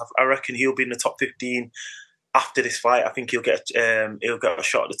dangerous. I reckon he'll be in the top 15 after this fight. I think he'll get a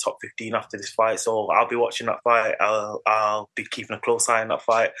shot at the top 15 after this fight. So I'll be watching that fight. I'll be keeping a close eye on that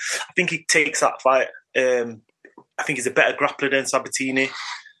fight. I think he takes that fight. I think he's a better grappler than Sabatini,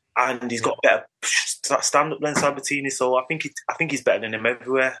 and he's got better stand-up than Sabatini. So I think he's better than him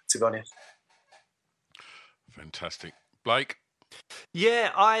everywhere, to be honest. Fantastic. Blake?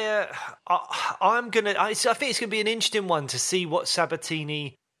 Yeah, I'm gonna. I think it's gonna be an interesting one to see what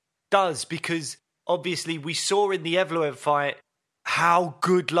Sabatini does, because obviously we saw in the Evloev fight how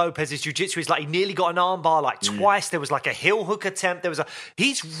good Lopez's jiu-jitsu is. Like, he nearly got an armbar like twice. There was like a heel hook attempt.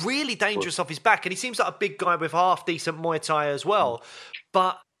 He's really dangerous off his back, and he seems like a big guy with half decent Muay Thai as well.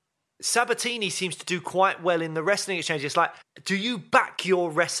 But Sabatini seems to do quite well in the wrestling exchange. It's like, do you back your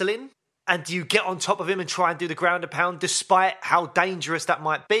wrestling? And do you get on top of him and try and do the ground and pound despite how dangerous that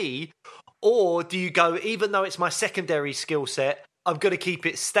might be? Or do you go, even though it's my secondary skill set, I'm going to keep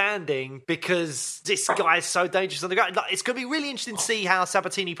it standing because this guy is so dangerous on the ground? Like, it's going to be really interesting to see how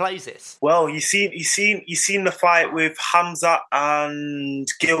Sabatini plays this. Well, you seen the fight with Hamza and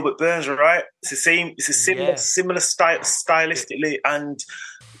Gilbert Burns, right? It's a similar style stylistically, and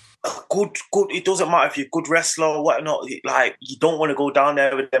good. It doesn't matter if you're a good wrestler or whatnot. Like, you don't want to go down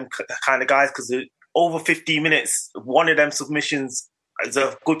there with them kind of guys, because over 15 minutes, one of them submissions, there's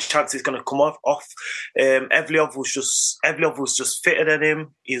a good chance it's going to come off. Evliov was just fitter than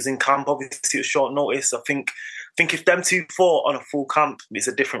him. He was in camp, obviously, at short notice. I think if them two fought on a full camp, it's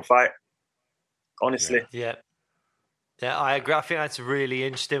a different fight. Honestly, yeah, I agree. I think that's a really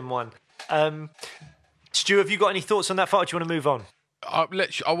interesting one. Stu, have you got any thoughts on that fight? Or do you want to move on? I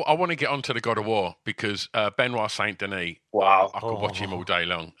want to get onto the God of War, because Benoit Saint Denis. Wow, I could watch him all day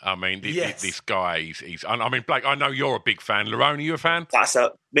long. I mean, this guy, he's. I mean, Blake, I know you're a big fan. Lerone, are you a fan?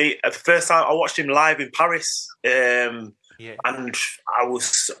 Me. The first time I watched him live in Paris, and I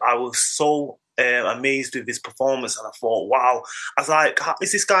was so amazed with his performance, and I thought, wow. I was like,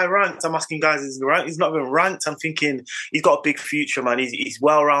 is this guy ranked? I'm asking guys, is he ranked? He's not even ranked. I'm thinking he's got a big future, man. He's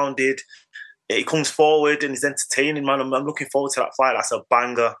well rounded. He comes forward and he's entertaining, man. I'm looking forward to that fight. That's a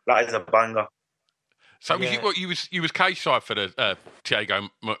banger. That is a banger. So you was cage side for the Thiago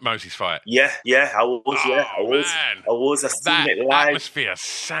Moses fight? Yeah, I was. Man. I was. I seen it live. Atmosphere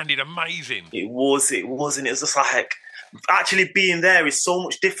sounded amazing. It was, and it was just like, actually being there is so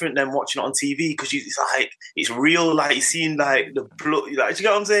much different than watching it on TV, because it's like, it's real. Like, you're seeing like the blood. Like, do you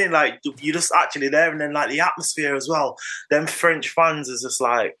get what I'm saying? Like, you're just actually there, and then like the atmosphere as well. Them French fans is just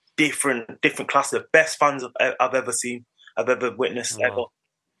like different class. The best fans I've ever seen, I've ever witnessed, ever,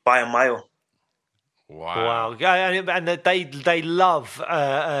 by a mile. Wow. And they love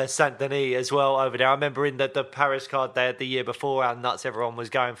Saint Denis as well over there. I remember in the Paris card they had the year before, how nuts everyone was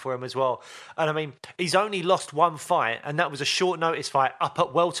going for him as well. And I mean, he's only lost one fight, and that was a short notice fight up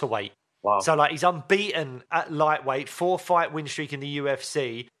at welterweight. Wow. So like, he's unbeaten at lightweight, 4-fight win streak in the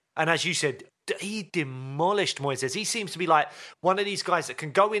UFC. And as you said, he demolished Moises. He seems to be like one of these guys that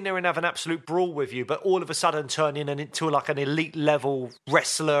can go in there and have an absolute brawl with you, but all of a sudden turn into like an elite level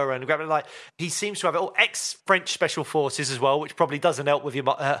wrestler. And like, he seems to have it all. Ex-French Special Forces as well, which probably doesn't help with your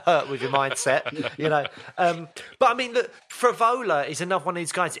hurt with your mindset, you know. But I mean, look, Frivola is another one of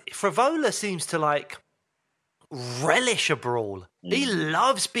these guys. Frivola seems to like relish a brawl. He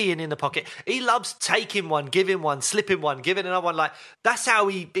loves being in the pocket. He loves taking one, giving one, slipping one, giving another one. Like, that's how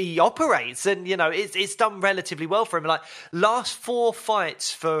he operates. And, you know, it's done relatively well for him. Like, last 4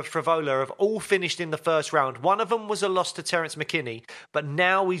 fights for Frivola have all finished in the first round. One of them was a loss to Terence McKinney, but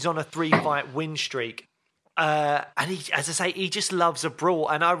now he's on a 3-fight win streak. And he, as I say, he just loves a brawl.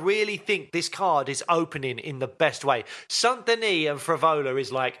 And I really think this card is opening in the best way. Saint Denis and Frivola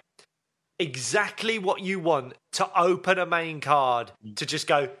is like exactly what you want to open a main card, to just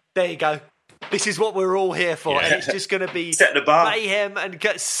go, there you go. This is what we're all here for. Yeah. And it's just going to be set the bar, mayhem, and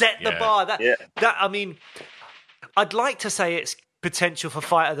set the bar. That I mean, I'd like to say it's potential for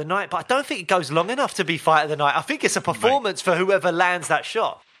fight of the night, but I don't think it goes long enough to be fight of the night. I think it's a performance for whoever lands that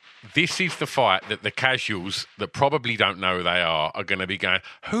shot. This is the fight that the casuals that probably don't know who they are going to be going,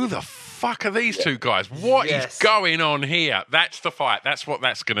 who the fuck are these two guys? What is going on here? That's the fight. That's what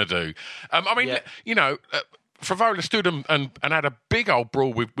that's going to do. I mean, you know, Favola stood and had a big old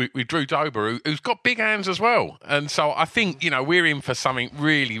brawl with Drew Dober, who's got big hands as well. And so I think, we're in for something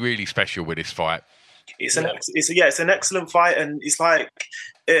really, really special with this fight. It's an excellent fight, and it's like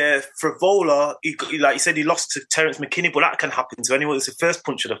Favola, like you said, he lost to Terence McKinney, but that can happen to anyone. It was the first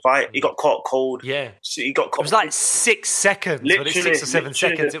punch of the fight. He got caught cold. Yeah, he got caught. It was like 6 seconds, literally, but it's 6 or 7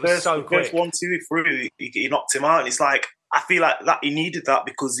 seconds. It was so quick. First 1, 2, 3, he knocked him out, and it's like I feel like that he needed that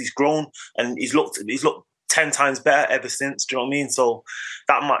because he's grown and he's looked 10 times better ever since. Do you know what I mean? So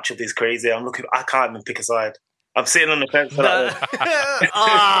that matchup is crazy. I can't even pick a side. I'm sitting on the fence for that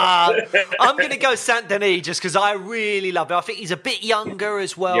one. I'm going to go Saint Denis just because I really love him. I think he's a bit younger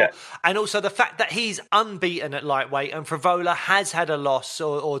as well. Yeah. And also the fact that he's unbeaten at lightweight and Favola has had a loss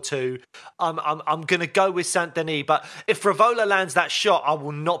or two. I'm going to go with Saint Denis. But if Favola lands that shot, I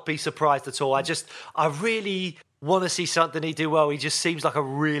will not be surprised at all. I really want to see Saint Denis do well. He just seems like a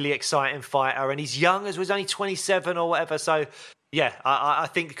really exciting fighter. And he's young as well. He's only 27 or whatever. So... yeah, I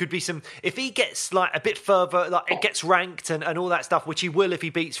think it could be some... if he gets like a bit further, like it gets ranked and all that stuff, which he will if he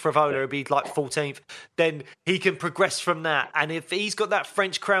beats Favola, it'll be like 14th, then he can progress from that. And if he's got that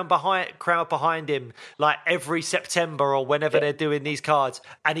French crowd behind him, like every September or whenever they're doing these cards,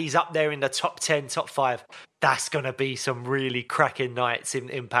 and he's up there in the top 10, top 5, that's going to be some really cracking nights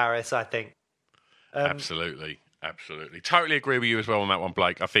in Paris, I think. Absolutely. Totally agree with you as well on that one,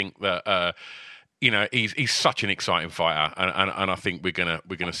 Blake. I think that... he's such an exciting fighter, and I think we're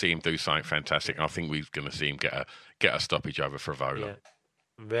gonna see him do something fantastic. And I think we're gonna see him get a stoppage over Favola.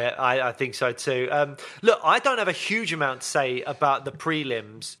 Yeah, I think so too. Look, I don't have a huge amount to say about the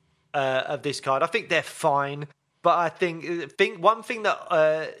prelims of this card. I think they're fine, but I think one thing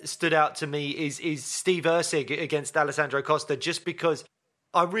that stood out to me is Steve Erceg against Alessandro Costa, just because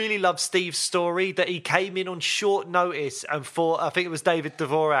I really love Steve's story that he came in on short notice and fought, I think it was David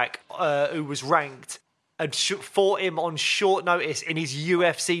Dvorak, who was ranked, and fought him on short notice in his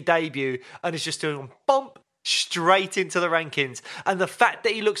UFC debut, and is just doing bump straight into the rankings. And the fact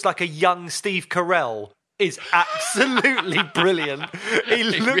that he looks like a young Steve Carell is absolutely brilliant. He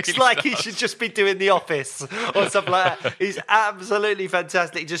looks really like he should just be doing The Office or something like that. He's absolutely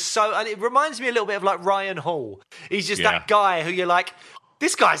fantastic. And it reminds me a little bit of like Ryan Hall. He's just that guy who you're like,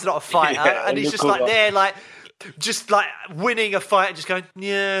 this guy's not a fighter, and he's just like there, like just like winning a fight and just going,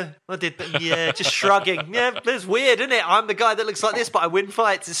 yeah, I did, but yeah, just shrugging. Yeah, that's weird, isn't it? I'm the guy that looks like this, but I win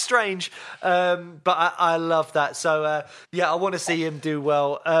fights. It's strange, but I love that. So I want to see him do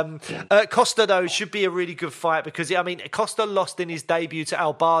well. Costa though should be a really good fight because Costa lost in his debut to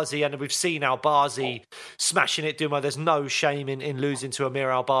Albazi, and we've seen Albazi smashing it, doing well. There's no shame in losing to Amir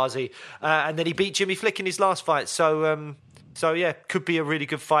Albazi, and then he beat Jimmy Flick in his last fight. So yeah, could be a really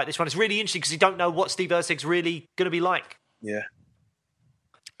good fight. This one is really interesting because you don't know what Steve Erceg's really going to be like. Yeah,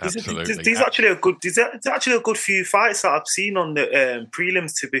 absolutely. There's actually a good few fights that I've seen on the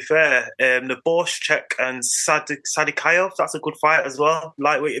prelims. To be fair, the Borshchek and Sadikayev, that's a good fight as well.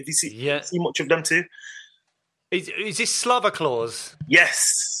 Lightweight. Have you seen much of them too? Is this Slava Claus?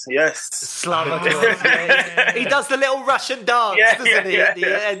 Yes. Slava Claus. Yeah. He does the little Russian dance, doesn't he? At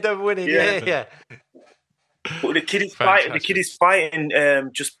the end of winning. Yeah. But the kid is fighting.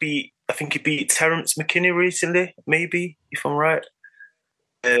 I think he beat Terence McKinney recently. Maybe, if I'm right.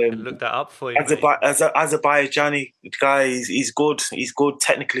 Look that up for you. Azerbaijani guy, he's good. He's good,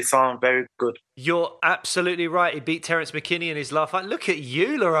 technically sound, very good. You're absolutely right. He beat Terence McKinney in his last fight. Look at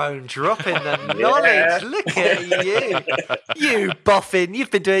you, Lerone, dropping the knowledge. Look at you boffin. You've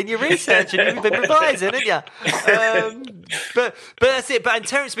been doing your research and you've been revising, haven't you? But that's it. And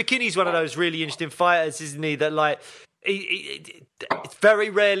Terence McKinney's one of those really interesting fighters, isn't he? That like. Very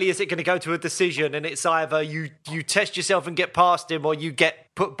rarely is it going to go to a decision, and it's either you test yourself and get past him, or you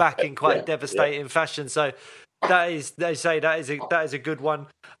get put back in quite devastating fashion. So that is a good one.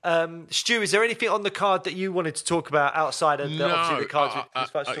 Stu, is there anything on the card that you wanted to talk about outside of obviously the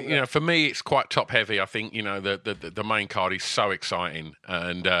cards? For me, it's quite top heavy. I think the main card is so exciting,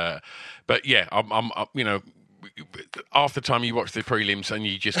 and but yeah, I'm half the time you watch the prelims and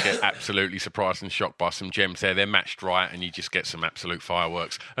you just get absolutely surprised and shocked by some gems there. They're matched right and you just get some absolute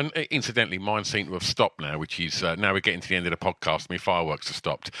fireworks. And incidentally, mine seem to have stopped now, which is now we're getting to the end of the podcast. My fireworks have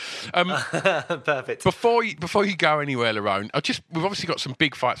stopped. Perfect. Before you go anywhere, Lerone, we've obviously got some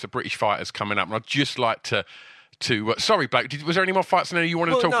big fights of British fighters coming up, and I'd just like to to. Sorry, Blake. Was there any more fights in there you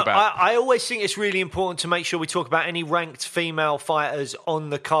wanted to talk about? I always think it's really important to make sure we talk about any ranked female fighters on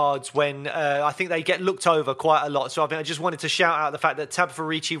the cards when I think they get looked over quite a lot. So I just wanted to shout out the fact that Tabitha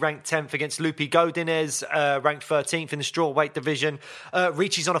Ricci ranked 10th against Lupi Godinez, ranked 13th in the strawweight division.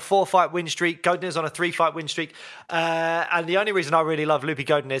 Ricci's on a 4-fight win streak. Godinez on a 3-fight win streak. And the only reason I really love Lupi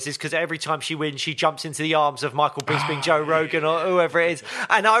Godinez is because every time she wins, she jumps into the arms of Michael Bisping, Joe Rogan, or whoever it is.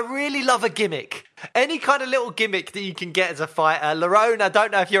 And I really love a gimmick. Any kind of little gimmick that you can get as a fighter. Lerone, I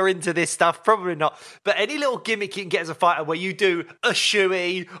don't know if you're into this stuff, probably not. But any little gimmick you can get as a fighter where you do a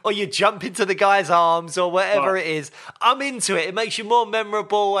shoey or you jump into the guy's arms or whatever it is, I'm into it. It makes you more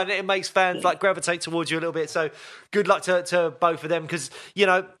memorable and it makes fans gravitate towards you a little bit. So good luck to both of them because,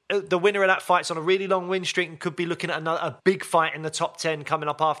 the winner of that fight's on a really long win streak and could be looking at a big fight in the top 10 coming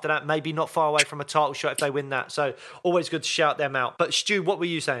up after that, maybe not far away from a title shot if they win that. So always good to shout them out. But Stu, what were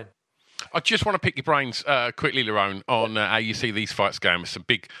you saying? I just want to pick your brains quickly, Lerone, on how you see these fights going. Some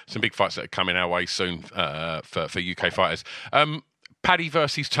big fights that are coming our way soon for UK fighters. Paddy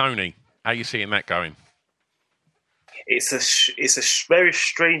versus Tony. How are you seeing that going? It's a very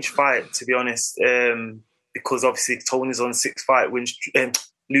strange fight, to be honest, because obviously Tony's on a 6-fight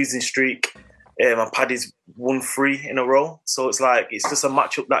losing streak, and Paddy's won 3 in a row. So it's just a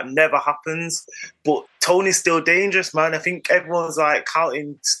matchup that never happens. But Tony's still dangerous, man. I think everyone's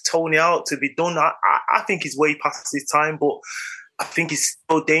counting Tony out to be done. I think he's way past his time, but I think he's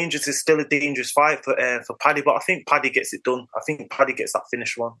still dangerous. It's still a dangerous fight for Paddy, but I think Paddy gets it done. I think Paddy gets that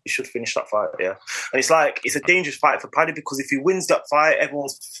finish one. He should finish that fight, yeah. And it's a dangerous fight for Paddy because if he wins that fight,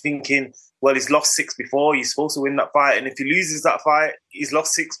 everyone's thinking, well, he's lost 6 before. He's supposed to win that fight. And if he loses that fight, he's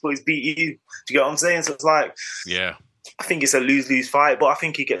lost 6, but he's beat you. Do you get what I'm saying? So it's yeah. I think it's a lose-lose fight, but I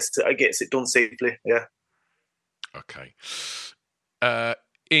think he gets it done safely, yeah. Okay.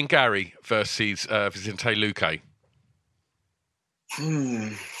 Ian Gary versus Vicente Luque.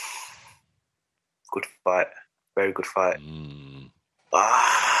 Good fight. Very good fight. I'm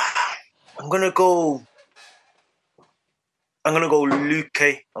gonna go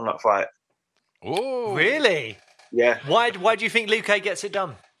Luque on that fight. Oh, really? Yeah. Why do you think Luque gets it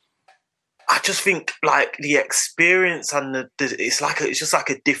done? I just think the experience and it's just like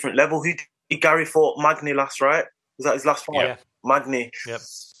a different level. Who Gary fought Magny last, right? Was that his last fight? Yeah. Magny. Yep.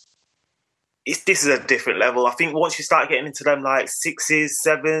 This is a different level. I think once you start getting into them 6s,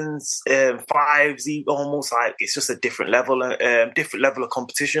 7s, 5s, almost it's just a different level of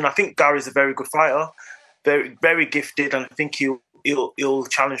competition. I think Gary's a very good fighter, very very gifted, and I think he'll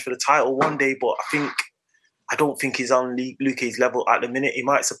challenge for the title one day. But I don't think he's on Luque's level at the minute. He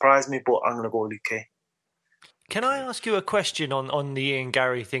might surprise me, but I'm gonna go Luque. Can I ask you a question on the Ian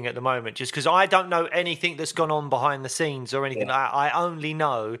Gary thing at the moment? Just because I don't know anything that's gone on behind the scenes or anything. Yeah. I only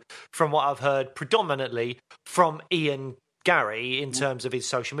know from what I've heard predominantly from Ian Gary in terms of his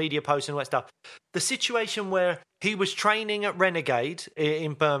social media posts and all that stuff. The situation where he was training at Renegade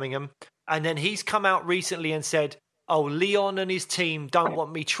in Birmingham and then he's come out recently and said, oh, Leon and his team don't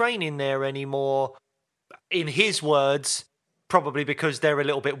want me training there anymore. In his words, probably because they're a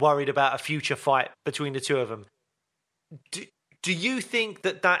little bit worried about a future fight between the two of them. Do you think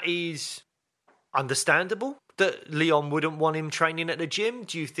that is understandable, that Leon wouldn't want him training at the gym?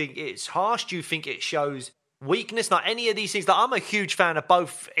 Do you think it's harsh? Do you think it shows weakness? Not any of these things. I'm a huge fan of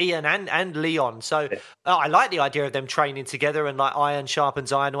both Ian and Leon. So I like the idea of them training together and iron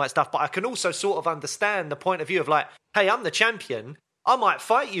sharpens iron and all that stuff. But I can also sort of understand the point of view of hey, I'm the champion. I might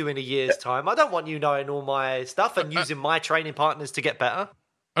fight you in a year's time. I don't want you knowing all my stuff and using my training partners to get better.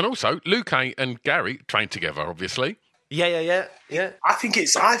 And also, Luque and Gary train together, obviously. Yeah. I think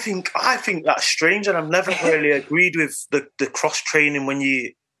that's strange, and I've never really agreed with the cross training when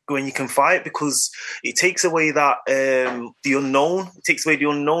you can fight, because it takes away that the unknown. It takes away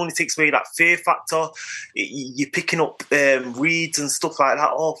that fear factor. You're picking up reads and stuff like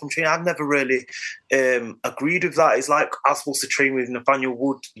that from training. I've never really agreed with that. It's I was supposed to train with Nathaniel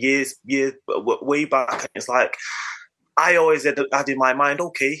Wood years way back, and it's I always had in my mind,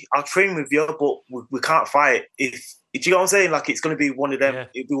 okay, I'll train with you, but we can't fight. Do you know what I'm saying? It's going to be one of them. Yeah.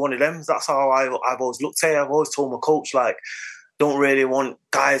 It'll be one of them. That's how I've always looked at it. I've always told my coach, don't really want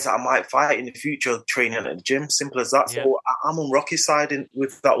guys that I might fight in the future training at the gym. Simple as that. Yeah. So I'm on Rocky's side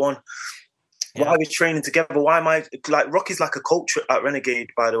with that one. Yeah. Why are we training together? Why am I Rocky's like a coach at Renegade,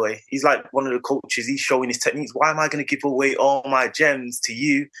 by the way. He's one of the coaches. He's showing his techniques. Why am I going to give away all my gems to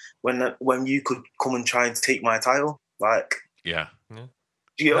you when you could come and try and take my title? Yeah.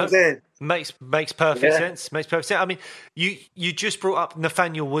 Do Do you get what I'm saying? Makes perfect sense. Makes perfect sense. I mean, you just brought up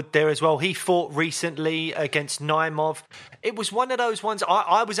Nathaniel Wood there as well. He fought recently against Naimov. It was one of those ones.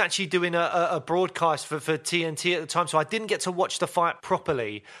 I was actually doing a broadcast for TNT at the time, so I didn't get to watch the fight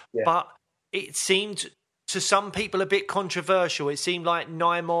properly. Yeah. But it seemed to some people a bit controversial. It seemed like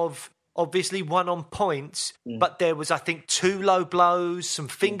Naimov obviously won on points, but there was, I think, 2 low blows, some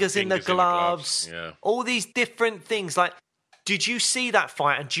fingers in the gloves, all these different things. Like, did you see that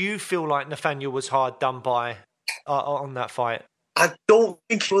fight, and do you feel like Nathaniel was hard done by on that fight? I don't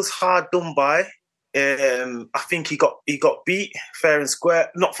think he was hard done by. I think he got beat fair and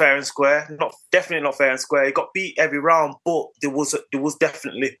square. Not fair and square. Definitely not fair and square. He got beat every round, but there was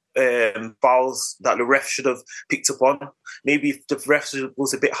definitely fouls that the ref should have picked up on. Maybe if the ref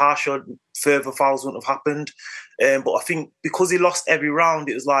was a bit harsher, further fouls wouldn't have happened. But I think because he lost every round,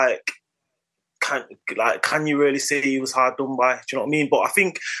 it was like, can you really say he was hard done by? Do you know what I mean? But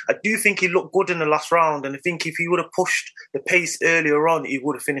I do think he looked good in the last round, and I think if he would have pushed the pace earlier on, he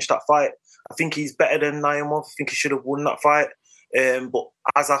would have finished that fight. I think he's better than Naimov. I think he should have won that fight. But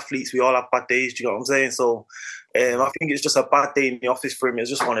as athletes, we all have bad days. Do you know what I'm saying? So I think it's just a bad day in the office for him. It was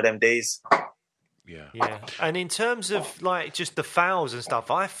just one of them days. Yeah. And in terms of like just the fouls and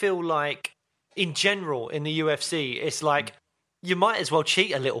stuff, I feel like in general in the UFC, it's like, you might as well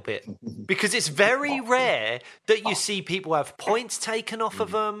cheat a little bit, because it's very rare that you see people have points taken off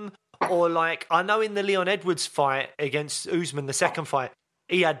of them, or like, I know in the Leon Edwards fight against Usman, the second fight,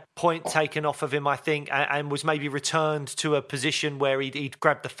 he had point taken off of him, I think, and was maybe returned to a position where he'd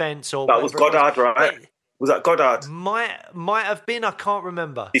grabbed the fence or that was Goddard, right? Was that Goddard? Might have been. I can't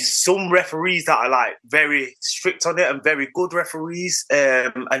remember. There's some referees that are like very strict on it and very good referees,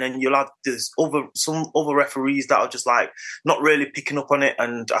 and then there's some other referees that are just like not really picking up on it.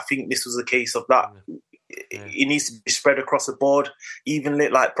 And I think this was a case of that. It needs to be spread across the board, evenly,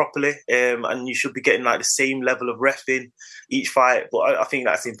 like properly, and you should be getting like the same level of ref in each fight. But I think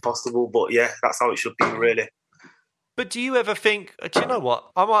that's impossible. But yeah, that's how it should be, really. But do you ever think? Do you know what?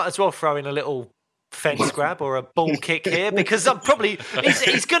 I might as well throw in a little fence grab or a ball kick here, because I'm probably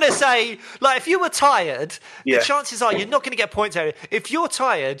he's going to say, like, if you were tired, the chances are you're not going to get points out. If you're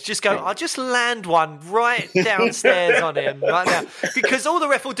tired, just go, I'll just land one right downstairs on him right now, because all the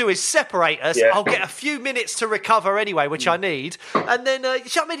ref will do is separate us. I'll get a few minutes to recover anyway, which I need, and then I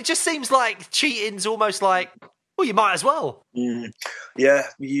mean, it just seems like cheating's almost like, well, you might as well. Yeah,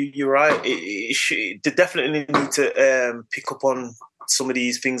 you're right. They definitely need to pick up on some of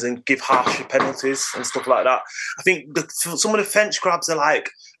these things and give harsher penalties and stuff like that. I think some of the fence grabs are like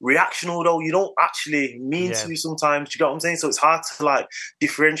reactional, though. You don't actually mean to sometimes. You know what I'm saying? So it's hard to like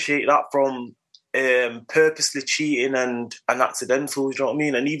differentiate that from purposely cheating and accidental. You know what I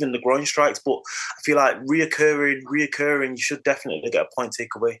mean? And even the groin strikes. But I feel like reoccurring, you should definitely get a point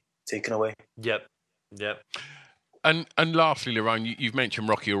taken away. Yep. And lastly, Lerone, you've mentioned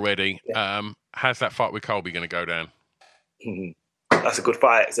Rocky already. How's that fight with Colby going to go down? That's a good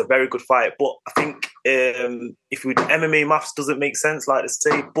fight. It's a very good fight. But I think if MMA maths doesn't make sense, like to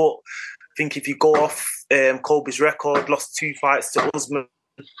say, but I think if you go off Colby's record, lost 2 fights to Usman,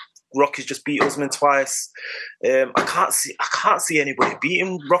 Rocky's just beat Usman twice. I can't see anybody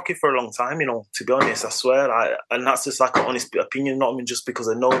beating Rocky for a long time, to be honest, I swear. And that's just like an honest opinion, not even just because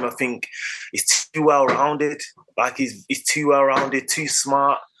I know him. I think he's too well-rounded. Like he's too well-rounded, too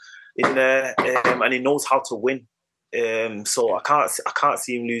smart in there, and he knows how to win. So I can't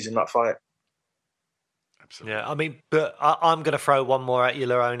see him losing that fight. Absolutely. Yeah, I mean, but I'm going to throw one more at you,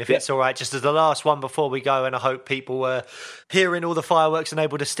 Lerone, if it's all right, just as the last one before we go, and I hope people were hearing all the fireworks and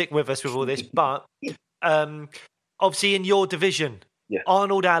able to stick with us with all this. But obviously in your division,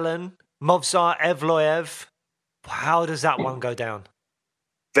 Arnold Allen, Movsar Evloev, how does that one go down?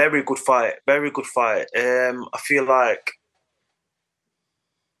 Very good fight. I feel like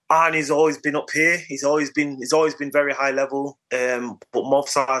Arnie's always been up here. He's always been very high level. But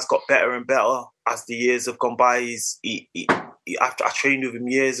Movsar's got better and better as the years have gone by. I trained with him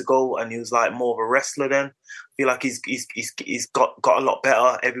years ago, and he was like more of a wrestler then. I feel like he's got a lot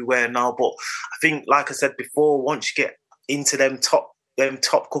better everywhere now. But I think, like I said before, once you get into them top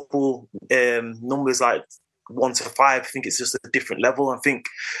couple numbers like 1 to 5, I think it's just a different level. I think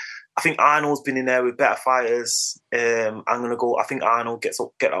Arnold's been in there with better fighters. I'm gonna go. I think Arnold gets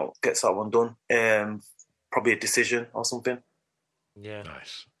that one done. Probably a decision or something. Yeah,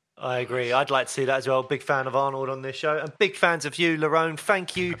 nice. I agree. I'd like to see that as well. Big fan of Arnold on this show, and big fans of you, Lerone.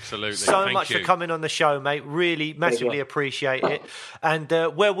 Thank you so much for coming on the show, mate. Really, massively appreciate it. And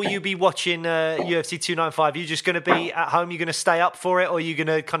where will you be watching UFC 295? Are you just going to be at home? You're going to stay up for it, or are you going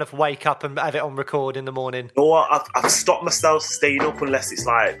to kind of wake up and have it on record in the morning? You know what? I've stopped myself staying up unless it's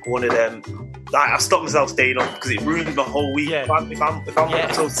like one of them. Like, I've stopped myself staying up because it ruins my whole week. Yeah. If I'm up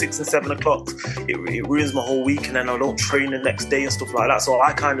until 6 and 7 o'clock, it ruins my whole week, and then I don't train the next day and stuff like that. So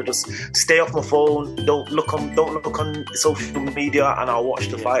I kind of just stay off my phone, don't look on social media, and I'll watch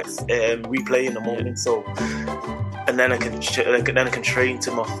the fights replay in the morning. So, and then I can train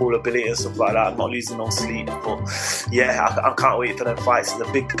to my full ability and stuff like that. I'm not losing no sleep. But yeah, I can't wait for them fights. It's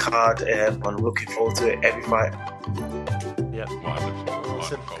a big card, and I'm looking forward to it every fight. Yeah, wonderful.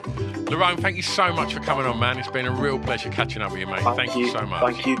 Lerone, thank you so much for coming on, man. It's been a real pleasure catching up with you, mate. Thank you so much.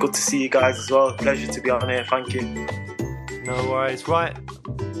 Thank you. Good to see you guys as well. Pleasure to be on here. Thank you. No worries. Right.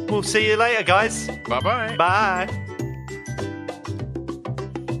 We'll see you later, guys. Bye-bye. Bye.